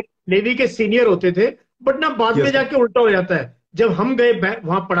navy के senior होते थे, बट ना बाद में yes, sir. जाके उल्टा हो जाता है। जब हम गए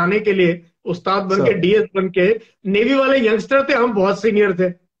वहां पढ़ाने के लिए, उस्ताद बन के, Sir, डीएस बन के, नेवी वाले यंगस्टर थे, हम बहुत सीनियर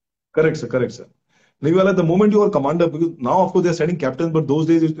थे। correct, sir, correct, sir. Navy wala, the moment you are commander, because now of course they are sending captains, but those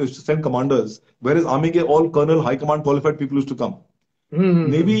days used to send commanders, whereas army ke all colonel, high command qualified people used to come. Hmm.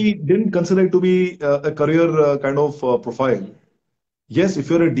 Navy didn't consider it to be a career kind of profile. Yes,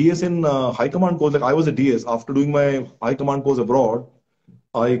 if you're a DS in high command course, like I was a DS after doing my high command course abroad,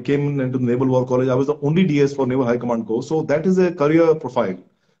 I came into the Naval War College. I was the only DS for Naval High Command course, so that is a career profile.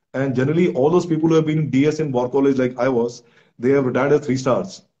 And generally, all those people who have been DS in War College, like I was, they have retired as 3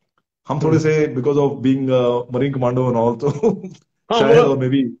 stars. हम थोड़े हम्म। से because of being marine commando and all, तो हाँ, वो शायद और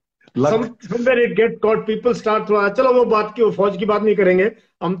maybe luck. somewhere it get caught, people start थोड़ा, चलो वो बात की, वो फौज की बात नहीं करेंगे,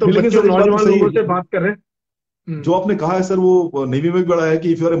 हम तो नहीं, लेकिन बच्चों सर एक बात तो नौजवान सही लोगों से है बात कर रहे हैं। जो आपने कहा है सर, वो नेवी में भी बड़ा है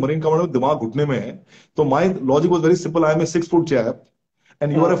कि if you R A marine commando दिमाग घुटने में है. तो my logic was very simple. I M A 6 foot chap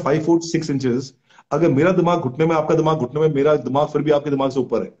and you R A हाँ। 5 फुट 6 इंचेस. अगर मेरा दिमाग घुटने में, आपका दिमाग घुटने में, मेरा दिमाग फिर भी आपके दिमाग से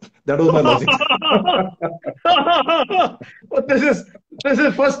ऊपर है. That was my logic. This is this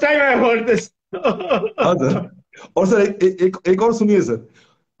is first time I heard this. हाँ सर. और सर एक और सुनिए सर.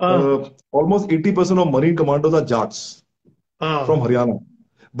 हाँ almost 80% of marine commandos are Jats from हाँ। Haryana.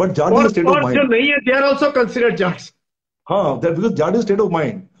 But Jat is state of और जो माइंड. नहीं है, they are also considered Jats. हाँ, that because Jat is state of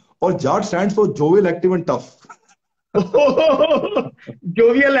mind. और Jat stands for jovial, active and tough.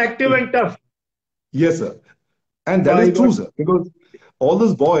 Jovial, active and tough. Yes, sir. And that bye is true, God. sir. Because all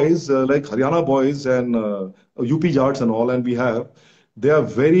those boys, like Haryana boys and UP Jats and all, and we have, they are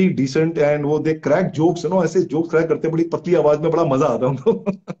very decent and वो they crack jokes, ऐसे jokes crack करते हैं बड़ी पतली आवाज में, बड़ा मजा आता है उनको.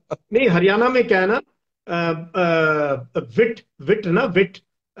 नहीं, हरियाणा में क्या है ना, विट विट ना, विट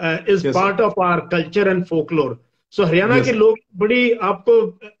is Yes, sir. Part of our culture and folklore. So Haryana Yes, के sir. लोग बड़ी, आपको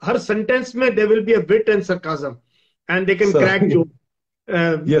हर सेंटेंस में they will be a wit and sarcasm, and they can Sir. Crack joke.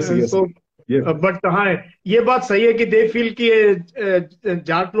 Yes, yes, so sir. Yes. But हाँ, ये बात सही है कि दे फील कि ये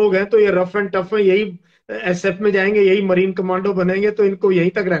जाट लोग हैं तो ये रफ एंड टफ है, यही एसएफ में जाएंगे, यही मरीन कमांडो बनेंगे, तो इनको यहीं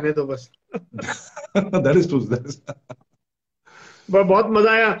तक रहने दो बस। That is true. That is. बहुत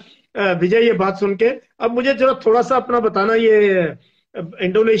मजा आया विजय ये बात सुन के। अब मुझे जरा थोड़ा सा अपना बताना, ये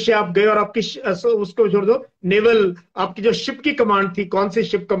इंडोनेशिया आप गए और आपकी उसको छोड़ दो, नेवल, आपकी जो शिप की कमांड थी, कौन सी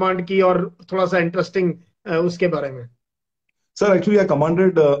शिप कमांड की, और थोड़ा सा इंटरेस्टिंग उसके बारे में। Sir, actually, I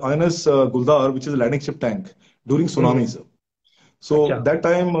commanded INS Guldar, which is a landing ship tank, during tsunami, sir. So अच्छा। that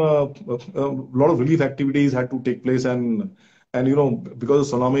time, a lot of relief activities had to take place, and because of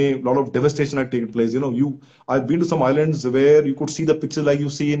tsunami, a lot of devastation had taken place. I've been to some islands where you could see the pictures like you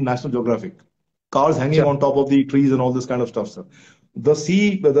see in National Geographic, cars अच्छा। hanging on top of the trees and all this kind of stuff, sir. The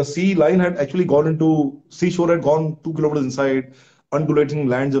sea line had actually gone into seashore, had gone 2 kilometers inside. undulating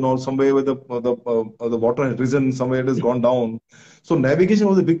lands and all, somewhere where the water has risen, somewhere it has gone down. So navigation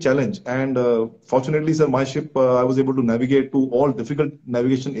was a big challenge. And fortunately, sir, my ship, I was able to navigate to all difficult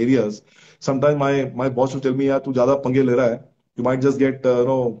navigation areas. Sometimes my boss will tell me, "यार तू ज़्यादा पंगे ले रहा है. You might just get,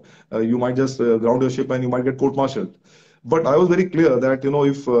 you might just ground your ship and you might get court-martialed." But I was very clear that,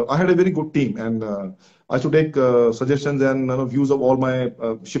 if I had a very good team and I should take suggestions and views of all my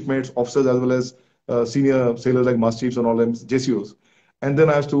shipmates, officers, as well as senior sailors like master chiefs and all them, JCOs. And then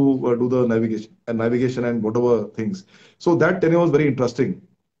I have to do the navigation and whatever things. So that tenure was very interesting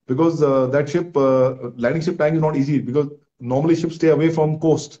because that ship, landing ship tank is not easy because normally ships stay away from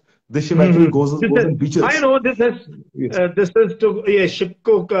coast. This ship actually goes in beaches. I know this is Yes. this is to ये ship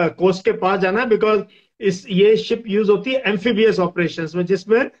को coast के पास जाना है because ये ship use होती है amphibious operations में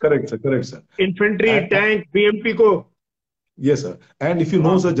जिसमें Correct, sir. Infantry, tank, BMP को. Yes, sir. And if you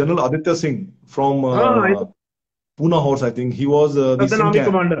know, sir, General Aditya Singh from Pune Horse, I think he was the Southern Army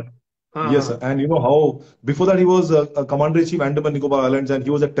commander. Yes, sir. And you know how before that he was a Commander-in-Chief Andaman Nicobar Islands, and he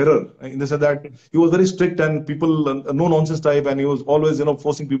was a terror in the sense that he was very strict and people no nonsense type, and he was always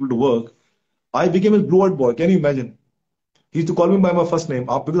forcing people to work. I became his blue-eyed boy. Can you imagine? He used to call me by my first name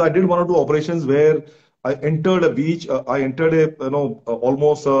because I did one or two operations where I entered a beach. I entered a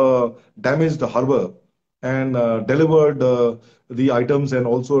almost damaged harbor and delivered the items and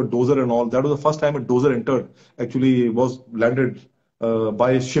also a dozer and all. That was the first time a dozer entered. Actually, was landed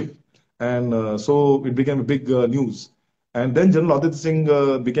by a ship, and so it became a big news. And then General Aditya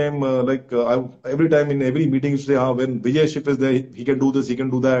Singh became every time in every meeting, he used to say, when Vijay's ship is there, he can do this, he can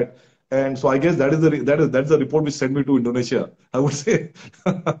do that. And so I guess that's the report which sent me to Indonesia, I would say.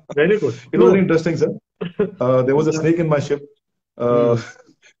 Very good. It was very interesting, sir. There was a snake in my ship,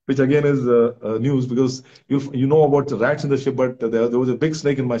 which again is news because you know about rats in the ship, but there was a big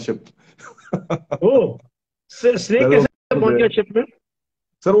snake in my ship. Oh, snake कैसे पहुंच गया ship में?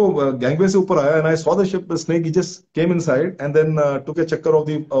 Sir, वो gangway से ऊपर आया, and I saw the ship. The snake, he just came inside and then took a checker of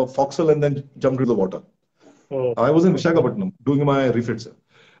the forecastle and then jumped into the water. Oh. I was in Visakhapatnam doing my refit, sir.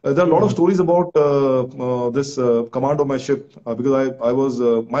 There are a lot of stories about this command of my ship because I was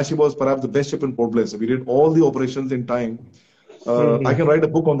my ship was perhaps the best ship in Port Blair. We did all the operations in time. I can write a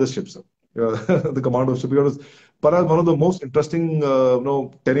book on this ship, sir. The command of ship, because it was perhaps one of the most interesting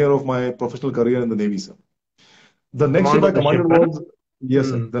tenure of my professional career in the Navy, sir. The next ship I commanded was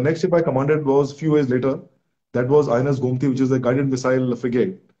sir. The next ship I commanded was a few years later. That was INS Gomti, which is a guided missile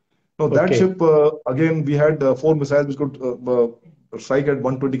frigate. Now that ship again, we had 4 missiles which could strike at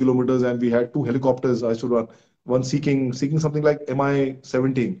 120 kilometers, and we had 2 helicopters. I should run one seeking something like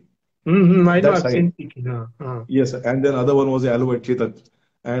Mi-17. I know, I've seen Seeking. Yes, and then other one was the Alouette Chetak,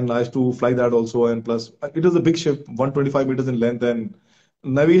 and I used to fly that also. And plus, it was a big ship, 125 meters in length, and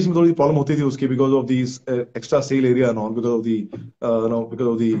navigation में थोड़ी problem होती थी उसकी because of these extra sail area and all, because of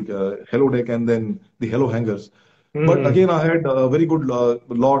the hello deck and then the hello hangars. But again, I had a very good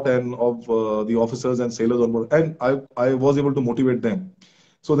lot and of the officers and sailors on board, and I was able to motivate them.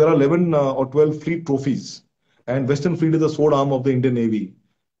 So there are 11 or 12 fleet trophies, and Western Fleet is the sword arm of the Indian Navy.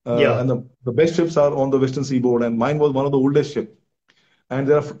 And the best ships are on the Western seaboard, and mine was one of the oldest ships. And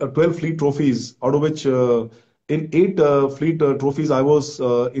there are 12 fleet trophies, out of which in 8 fleet trophies, I was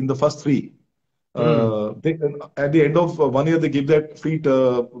in the first 3. At the end of 1 year, they give that fleet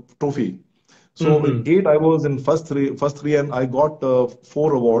trophy. So in 8, I was in first three, and I got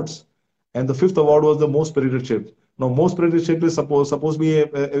 4 awards. And the 5th award was the most spirited ship. Now, most spirited ship is supposed to be a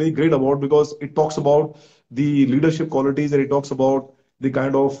very great award because it talks about the leadership qualities, and it talks about the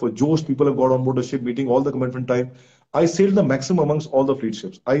kind of Josh people have got on board the ship, meeting all the commitment time. I sailed the maximum amongst all the fleet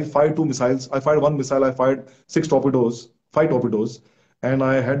ships. I fired 2 missiles. I fired 1 missile. I fired 5 torpedoes, and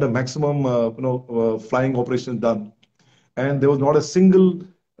I had the maximum, flying operations done. And there was not a single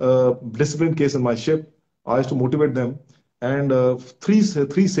discipline case in my ship. I used to motivate them, and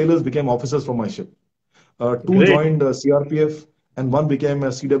 3 sailors became officers from my ship. 2 joined CRPF, and 1 became a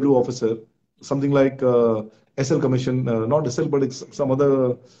CW officer, something like SL commission, not SL, but it's some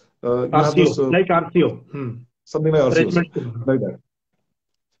other. RCO, like RCO. Something like RCO, like that.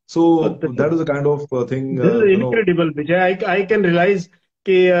 So that is the kind of thing. This is incredible, Vijay. I can realize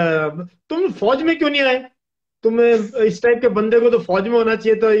कि तुम फौज में क्यों नहीं आए? तुम्हें इस type के बंदे को तो फौज में होना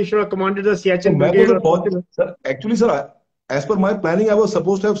चाहिए था. You should have commanded the Siachen brigade. Actually, sir, as per my planning, I was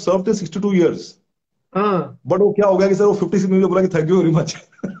supposed to have served in 62 years. But वो क्या हो गया कि सर वो 56 में बोला कि thank you very much.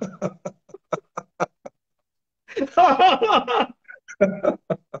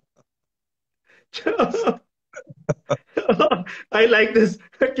 I like this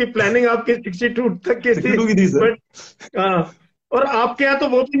कि planning आपके 62 तक की थी. 62 की थी, sir. और आपके यहाँ तो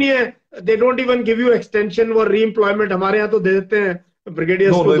वो भी नहीं है, they don't even give you extension और री एम्प्लॉयमेंट। हमारे यहाँ तो दे देते हैं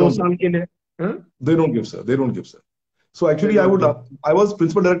ब्रिगेडियर्स No, को they दो don't give. साल के लिए। हाँ? They don't give, sir. They don't give, sir. So They actually, don't give. I was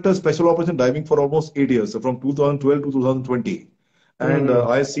principal director special operation diving for almost 8 years, so from 2012 to 2020, and hmm.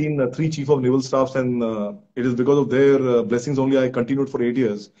 I seen three chief of naval staffs, and it is because of their blessings only I continued for 8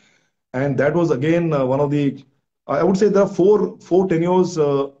 years. And that was again one of the, I would say there are four tenures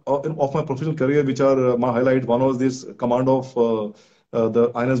of my professional career which are my highlight. One was this command of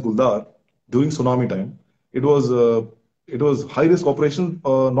the INS Guldar during tsunami time. It was uh, it was high risk operation,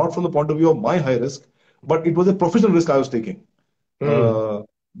 not from the point of view of my high risk, but it was a professional risk I was taking. Hmm. uh,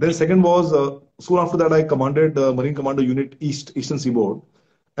 then second was soon after that I commanded Marine Commando Unit Eastern Seaboard.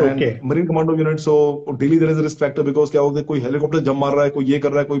 Okay. And Marine Commando Unit, so daily there is a risk factor because क्या होता है, कोई helicopter jump मार रहा है, कोई ये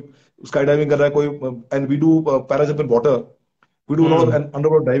कर रहा है, कोई स्काई डाइविंग कर रहा है, कोई and we do parajump in water, we do a lot of hmm.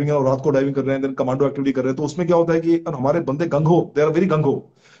 underwater diving और रात को डाइविंग कर रहे हैं, then कमांडो एक्टिविटी कर रहे हैं, तो उसमें क्या होता है कि हमारे बंदे गंग हो, they are very gung ho.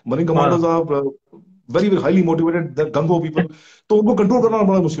 Marine हाँ। commandos are very very highly motivated, they're gung ho people, तो उनको कंट्रोल करना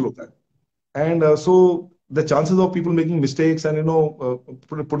बड़ा मुश्किल होता है. And so the chances of people making mistakes and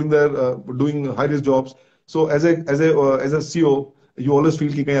putting their doing high risk jobs. So as a CEO, you always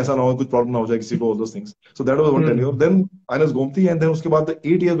feel कि कहीं ऐसा ना हो, कुछ problem ना हो जाए किसी को, all those things. So that was one tenure. Hmm. Then INS Gomti, and then उसके बाद the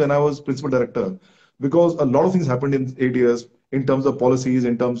 8 years when I was principal director, because a lot of things happened in 8 years in terms of policies,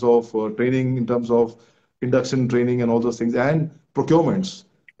 in terms of training, in terms of induction training and all those things, and procurements.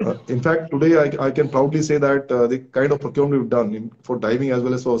 In fact, today I can proudly say that the kind of procurement we've done for diving as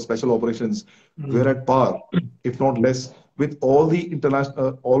well as for special operations, we're hmm. at par, if not less, with all the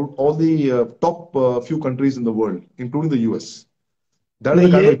international, all the top few countries in the world, including the US. That is the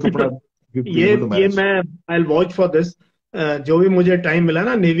नहीं, kind of ये equipment we've been ये able to ये manage. मैं I watch for this. जो भी मुझे time मिला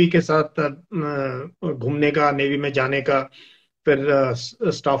ना नेवी के साथ घूमने का, नेवी में जाने का, फिर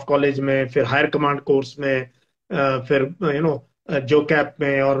स्टाफ कॉलेज में, फिर हायर कमांड कोर्स में, फिर जो कैप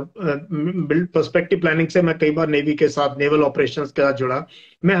में, और बिल्ड पर्सपेक्टिव प्लानिंग से मैं कई बार नेवी के साथ नेवल ऑपरेशंस के साथ जुड़ा।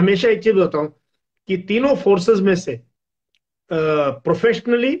 मैं हमेशा एक चीज बताऊं कि तीनों फोर्सेस में से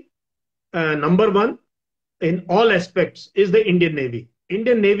professionally number one in all aspects is the Indian navy.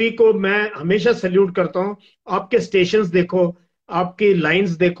 Indian navy को मैं हमेशा सैल्यूट करता हूं। आपके स्टेशंस देखो, आपकी लाइंस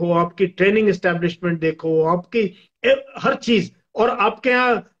देखो, आपकी ट्रेनिंग एस्टेब्लिशमेंट देखो, आपकी हर चीज। और आपके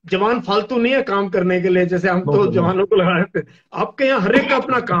यहाँ जवान फालतू नहीं है काम करने के लिए, जैसे हम No, तो sir, no. जवानों को लगा देते हैं। आपके यहाँ हर एक का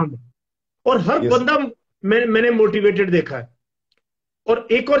अपना काम है, और हर Yes, बंदा मैंने मोटिवेटेड देखा है। और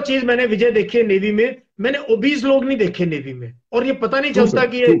एक और चीज मैंने विजय देखी है नेवी में, मैंने ओबीज लोग नहीं देखे नेवी में, और ये पता नहीं true, sir, चलता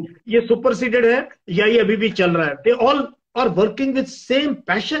कि true. ये सुपरसीडेड है या ये अभी भी चल रहा है। They all are working with same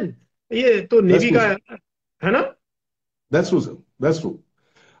passion. ये तो That's नेवी true, का sir. है ना। That's true, sir. That's true.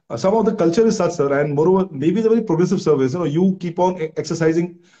 Some of the culture is such, sir, and moreover, Navy is a very progressive service. You keep on exercising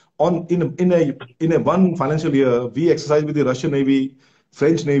on in a one financial year. We exercise with the Russian Navy,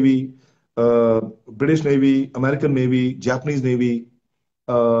 French Navy, British Navy, American Navy, Japanese Navy.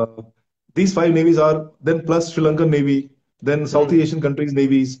 Uh, these five navies are then plus Sri Lankan Navy, then Southeast Asian countries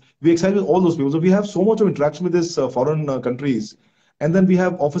navies. We exercise with all those people. So we have so much of interaction with these foreign countries, and then we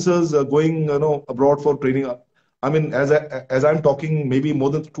have officers going abroad for training. I mean, as I'm talking, maybe more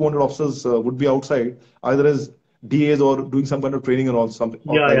than 200 officers would be outside, either as DAs or doing some kind of training and all something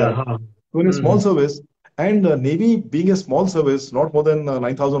like या that. हाँ। So in a small service, and Navy being a small service, not more than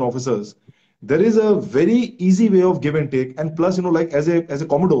 9,000 officers, there is a very easy way of give and take. And plus, like as a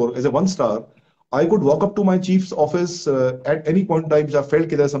Commodore, as a one star, I could walk up to my chief's office at any point in time which I felt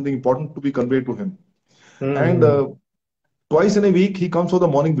that there's something important to be conveyed to him. And twice in a week, he comes for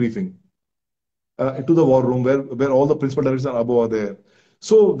the morning briefing into the war room where all the principal directors and above are there.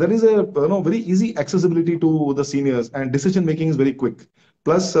 So there is a very easy accessibility to the seniors, and decision making is very quick.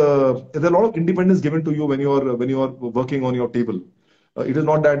 Plus, there's a lot of independence given to you when you are working on your table. It is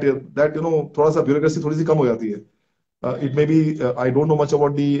not that थोड़ा सा bureaucracy थोड़ी सी कम हो जाती है. It may be I don't know much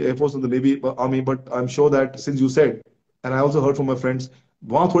about the Air Force and the Navy Army, but I'm sure that since you said, and I also heard from my friends,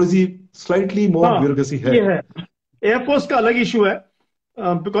 वहाँ थोड़ी सी slightly more हाँ, bureaucracy है. ये है। Air force का अलग issue है,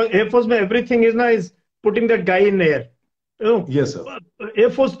 because air force में everything is putting that guy in air. Yes, sir. Air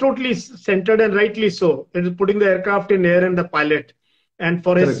Force totally centered, and rightly so. It is putting the aircraft in air and the pilot, and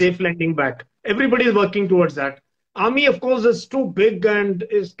for his Correct, sir. safe landing back. Everybody is working towards that. Army, of course, is too big and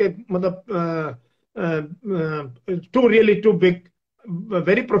is too really too big.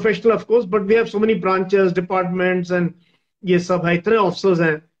 Very professional, of course, but we have so many branches, departments, and ये सब है, इतने officers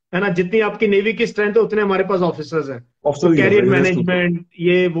हैं, है ना। जितनी आपकी navy की स्ट्रेंथ है उतने हमारे पास ऑफिसर्स हैं। तो Officer, career yes, that's true, sir. Management,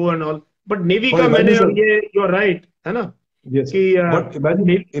 ये वो and all. But navy But का imagine, मैंने, sir. और ये यू आर राइट, है ना Yes, कि but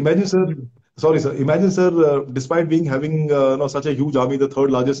imagine, sir. Sorry, sir. Imagine, sir. Despite having such a huge army, the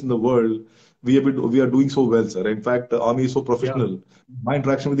third largest in the world, we are doing so well, sir. In fact, army is so Yeah. professional. My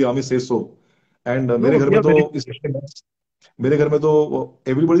interaction with the army says so. And No, मेरे घर में yeah, तो very. मेरे घर में तो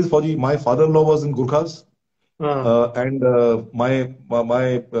everybody is फौजी. My father-in-law was in Gurkhas, हाँ. and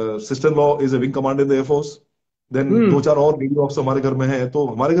my sister-in-law is a wing commander in the Air Force. Then दो हम्म. चार और लेडी ऑफिसर हमारे घर में हैं. तो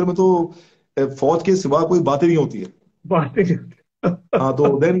हमारे घर में तो फौज के सिवा कोई बातें नहीं होती है. बात नहीं हाँ, तो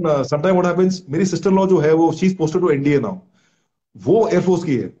देन समटाइम व्हाट हैपेंस, मेरी सिस्टर लॉ जो है वो she is posted to NDA now. वो एयरफोर्स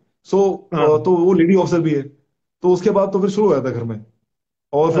की है. सो हाँ. तो वो लेडी ऑफिसर भी है. तो उसके बाद तो फिर शुरू हो जाता है घर में.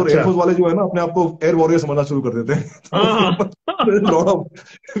 और फिर अच्छा. एयरफोर्स वाले जो है ना अपने आप को एयर वॉरियर समझना शुरू कर देते हैं. हाँ. तो lot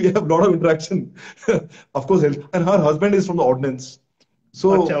of we have lot of interaction. Of course and her husband is from the ordinance.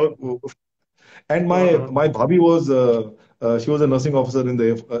 सो अच्छा. and हाँ. my bhabhi was she was a nursing officer in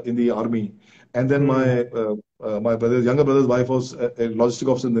the army, and then hmm. my younger brother's wife was a logistic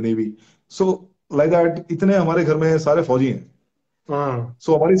officer in the navy. So like that इतने हमारे घर में सारे फौजी हैं. हाँ.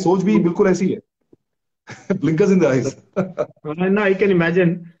 So हमारी सोच भी बिल्कुल ऐसी है. Blinkers in the eyes. No, I can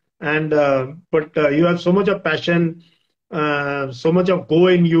imagine. And but you have so much of passion, so much of go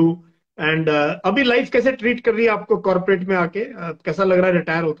in you. And अभी लाइफ कैसे ट्रीट कर रही है आपको कॉर्पोरेट में आके? कैसा लग रहा है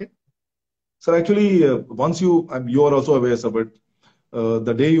रिटायर होके? Sir, actually, once you are also aware, sir, but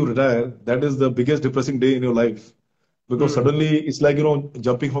the day you retire, that is the biggest depressing day in your life. Because hmm. suddenly it's like,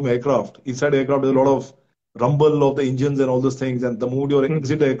 jumping from aircraft. Inside aircraft, there's a lot of rumble of the engines and all those things. And the moment you hmm.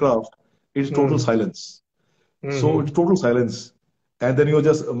 exit the aircraft, it's total hmm. silence. So hmm. it's total silence. And then you're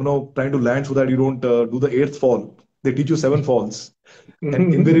just, trying to land so that you don't do the eighth fall. They teach you seven falls.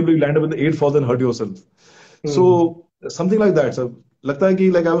 And invariably you land up in the eighth fall and hurt yourself. Hmm. So something like that. So लगता है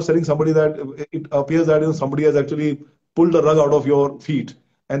कि like I was telling somebody that it appears that somebody has actually pulled the rug out of your feet,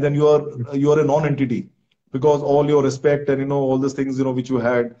 and then you are a non-entity, because all your respect and all these things which you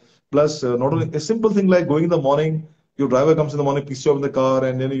had, plus not only a simple thing like going in the morning, your driver comes in the morning, picks you up in the car,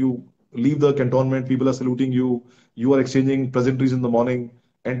 and then you leave the cantonment, people are saluting you, you are exchanging pleasantries in the morning,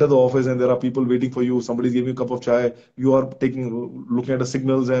 enter the office and there are people waiting for you, somebody's giving you a cup of chai, you are looking at the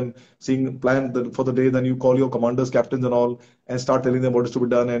signals and seeing plan for the day, then you call your commanders, captains and all, and start telling them what is to be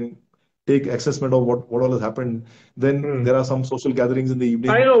done and take assessment of what all has happened. Then there are some social gatherings in the I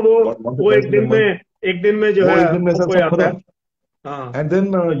evening, know once or वो twice in a month. एक दिन में जो वो है एक दिन में वो सर कोई सब आता है. खत्म. हाँ. And then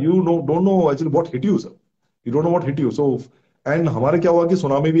you don't know actually what hit you, sir. You don't know what hit you. So, and हमारे क्या हुआ कि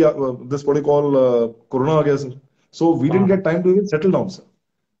सुनामी भी this what you call corona आ गया, sir. So we didn't हाँ. get time to even settle down, sir.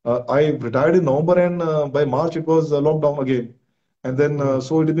 I retired in November, and by March it was lockdown again. And then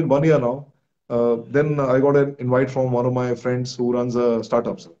so it has been 1 year now. Then I got an invite from one of my friends who runs a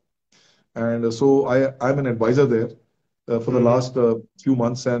startup, sir. And so I'm an advisor there for the last few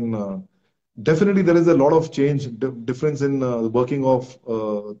months, and definitely there is a lot of change, difference in the working of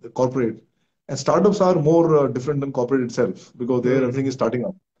the corporate. And startups are more different than corporate itself, because there everything is starting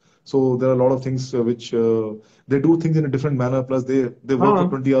up. So there are a lot of things which they do things in a different manner. Plus they work for हाँ.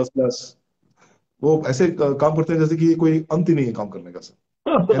 20 hours plus. वो ऐसे काम करते हैं जैसे कि कोई अंत ही नहीं है काम करने का, sir.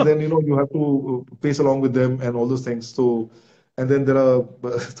 And then you have to pace along with them and all those things. So and then there are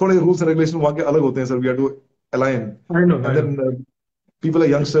थोड़े rules and regulations वहाँ के अलग होते हैं, sir. We have to align. I know. And then people are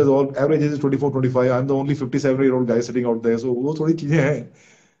youngsters, all average age is 24, 25. I'm the only 57-year-old guy sitting out there. So वो थोड़ी चीजें हैं.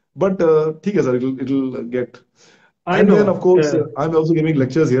 But ठीक है, sir. It'll get. I And then know. of course I'm also giving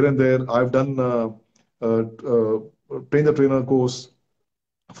lectures here and there. I've done train the trainer course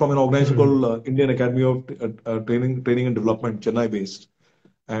from an organization called Indian Academy of Training and Development, Chennai based.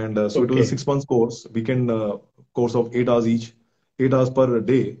 And so it was a Okay. 6 months course, weekend course of 8 hours each, 8 hours per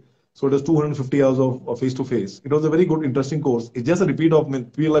day. So it was 250 hours of face to face. It was a very good, interesting course. It's just a repeat of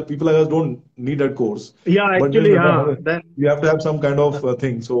people like us don't need that course. Yeah, But actually, then you have to have some kind of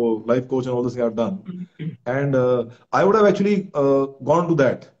thing. So life coach and all this thing I've done. And I would have actually gone to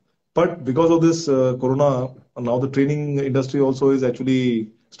that. But because of this corona, now the training industry also is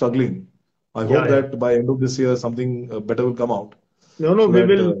actually struggling. I hope yeah. that by end of this year something better will come out. No, So we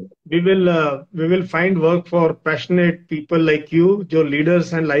that will find work for passionate people like you, जो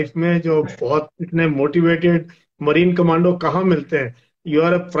leaders हैं life में, जो बहुत इतने motivated marine commando कहाँ मिलते हैं? You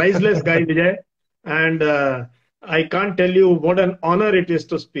are a priceless guy, Vijay, and I can't tell you what an honor it is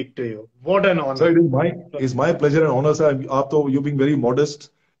to speak to you. What an honor. sir, it's my pleasure and honor, sir. आप तो you being very modest.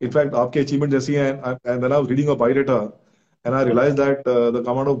 In fact, आपके achievement जैसी हैं. And when I was reading your biodata, and I realized that the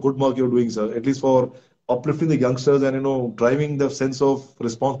amount of good work you're doing, sir, at least for uplifting the youngsters and driving the sense of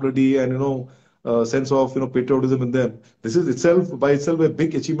responsibility and sense of patriotism in them. This is itself by itself a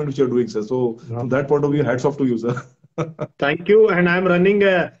big achievement which you're doing, sir. So from that point of view, hats off to you, sir. Thank you. And I'm running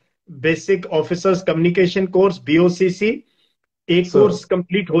a basic officers communication course, BOCC. एक Sir. Course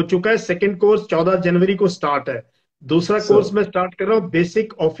complete हो चुका है, second course 14 जनवरी को start है. दूसरा Sir. Course मैं start कर रहा हूँ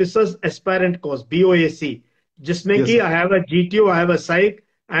basic officers aspirant course BOAC, जिसमें Yes, कि sir. I have a GTO, I have a side,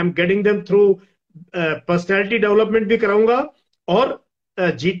 I am getting them through, personality development भी कराऊंगा और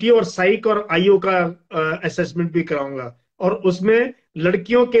GTO और साइक और IO का असेसमेंट भी कराऊंगा। और उसमें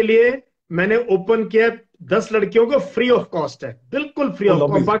लड़कियों के लिए मैंने ओपन किया 10 लड़कियों को फ्री ऑफ कॉस्ट है, बिल्कुल free Oh, of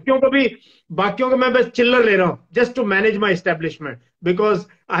cost. lovely, sir. बाकियों को मैं बस चिल्लर ले रहा हूँ just to manage my establishment, because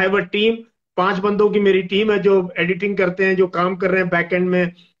I have a team. 5 बंदों की मेरी टीम है जो एडिटिंग करते हैं, जो काम कर रहे हैं बैक एंड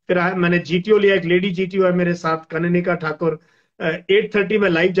में। फिर मैंने GTO लिया, एक लेडी GTO है मेरे साथ, कनिका ठाकुर। 8:30 में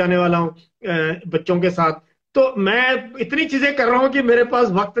लाइव जाने वाला हूँ बच्चों के साथ। तो मैं इतनी चीजें कर रहा हूँ कि मेरे पास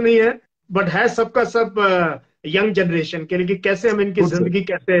वक्त नहीं है, बट है सबका सब यंग जनरेशन के लिए कि कैसे हम इनकी Good, sir. जिंदगी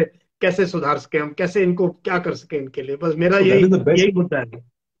कैसे कैसे सुधार सके, हम कैसे इनको क्या कर सके इनके लिए। बस मेरा So that यही is the best. यही मुद्दा है।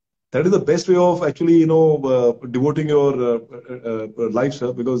 That is the best way of actually, devoting your life,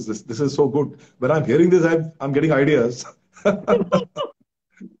 sir. Because this is so good. When I'm hearing this, I'm getting ideas.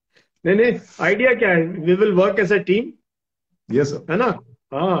 नहीं नहीं, आइडिया क्या है, we will work as a team, Yes, sir. है ना।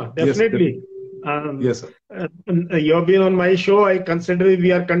 हाँ, Yes, definitely. definitely. Yes, sir. You have been on my show, I consider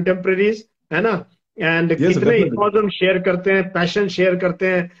we are कंटेम्परेरीज, है ना। And Yes, sir. कितने Definitely. इथॉस हम शेयर करते हैं, पैशन शेयर करते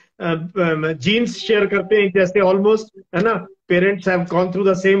हैं, जीन्स शेयर करते हैं जैसे ऑलमोस्ट, है ना। Parents have gone through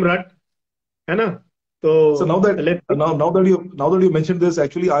the same रट, है ना। So तो now that let's now that you mentioned this,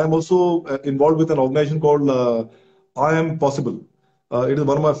 actually, I am also involved with an organization called I Am Possible. It is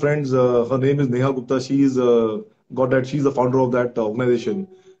one of my friends. Her name is Neha Gupta. She's She's the founder of that organization,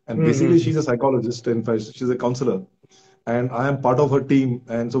 and basically she's a psychologist. In fact, she's a counselor, and I am part of her team.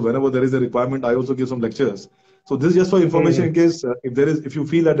 And so whenever there is a requirement, I also give some lectures. So this is just for information in case if you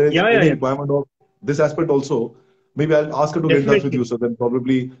feel that there is या any requirement of this aspect also, maybe I'll ask her to get in touch with you. Definitely So then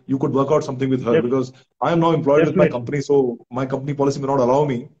probably you could work out something with her because I am now employed with my definitely company, so my company policy may not allow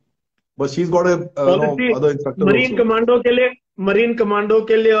me. But she's got a policy other instructors marine also. Commando के लिए, marine commando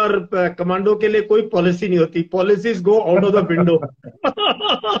के लिए और commando के लिए कोई policy नहीं होती, policies go out of the window.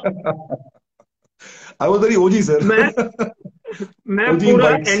 I was very OG, sir. मैं OG in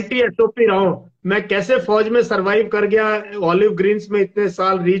पूरा bikes. एंटी SOP रहा हूं। मैं कैसे फौज में सरवाइव कर गया, ऑलिव ग्रीन्स में इतने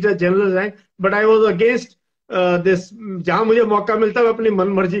साल, reach a general rank, but I was against this. जहां मुझे मौका मिलता मैं अपनी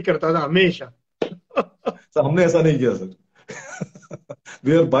मनमर्जी करता था हमेशा। सर हमने ऐसा नहीं किया sir.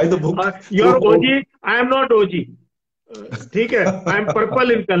 We are by the book you are throughout. OG, I am not OG, ठीक है। I am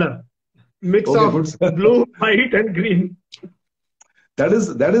purple in colour, mix Okay, of good, sir. Blue, white and green. That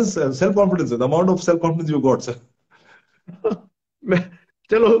is self-confidence, sir. The amount of self-confidence you got, sir.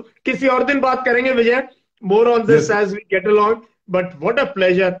 चलो किसी और दिन बात करेंगे विजय, more on Yes, this sir. As we get along. But what a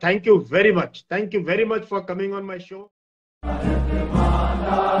pleasure, thank you very much, thank you very much for coming on my show.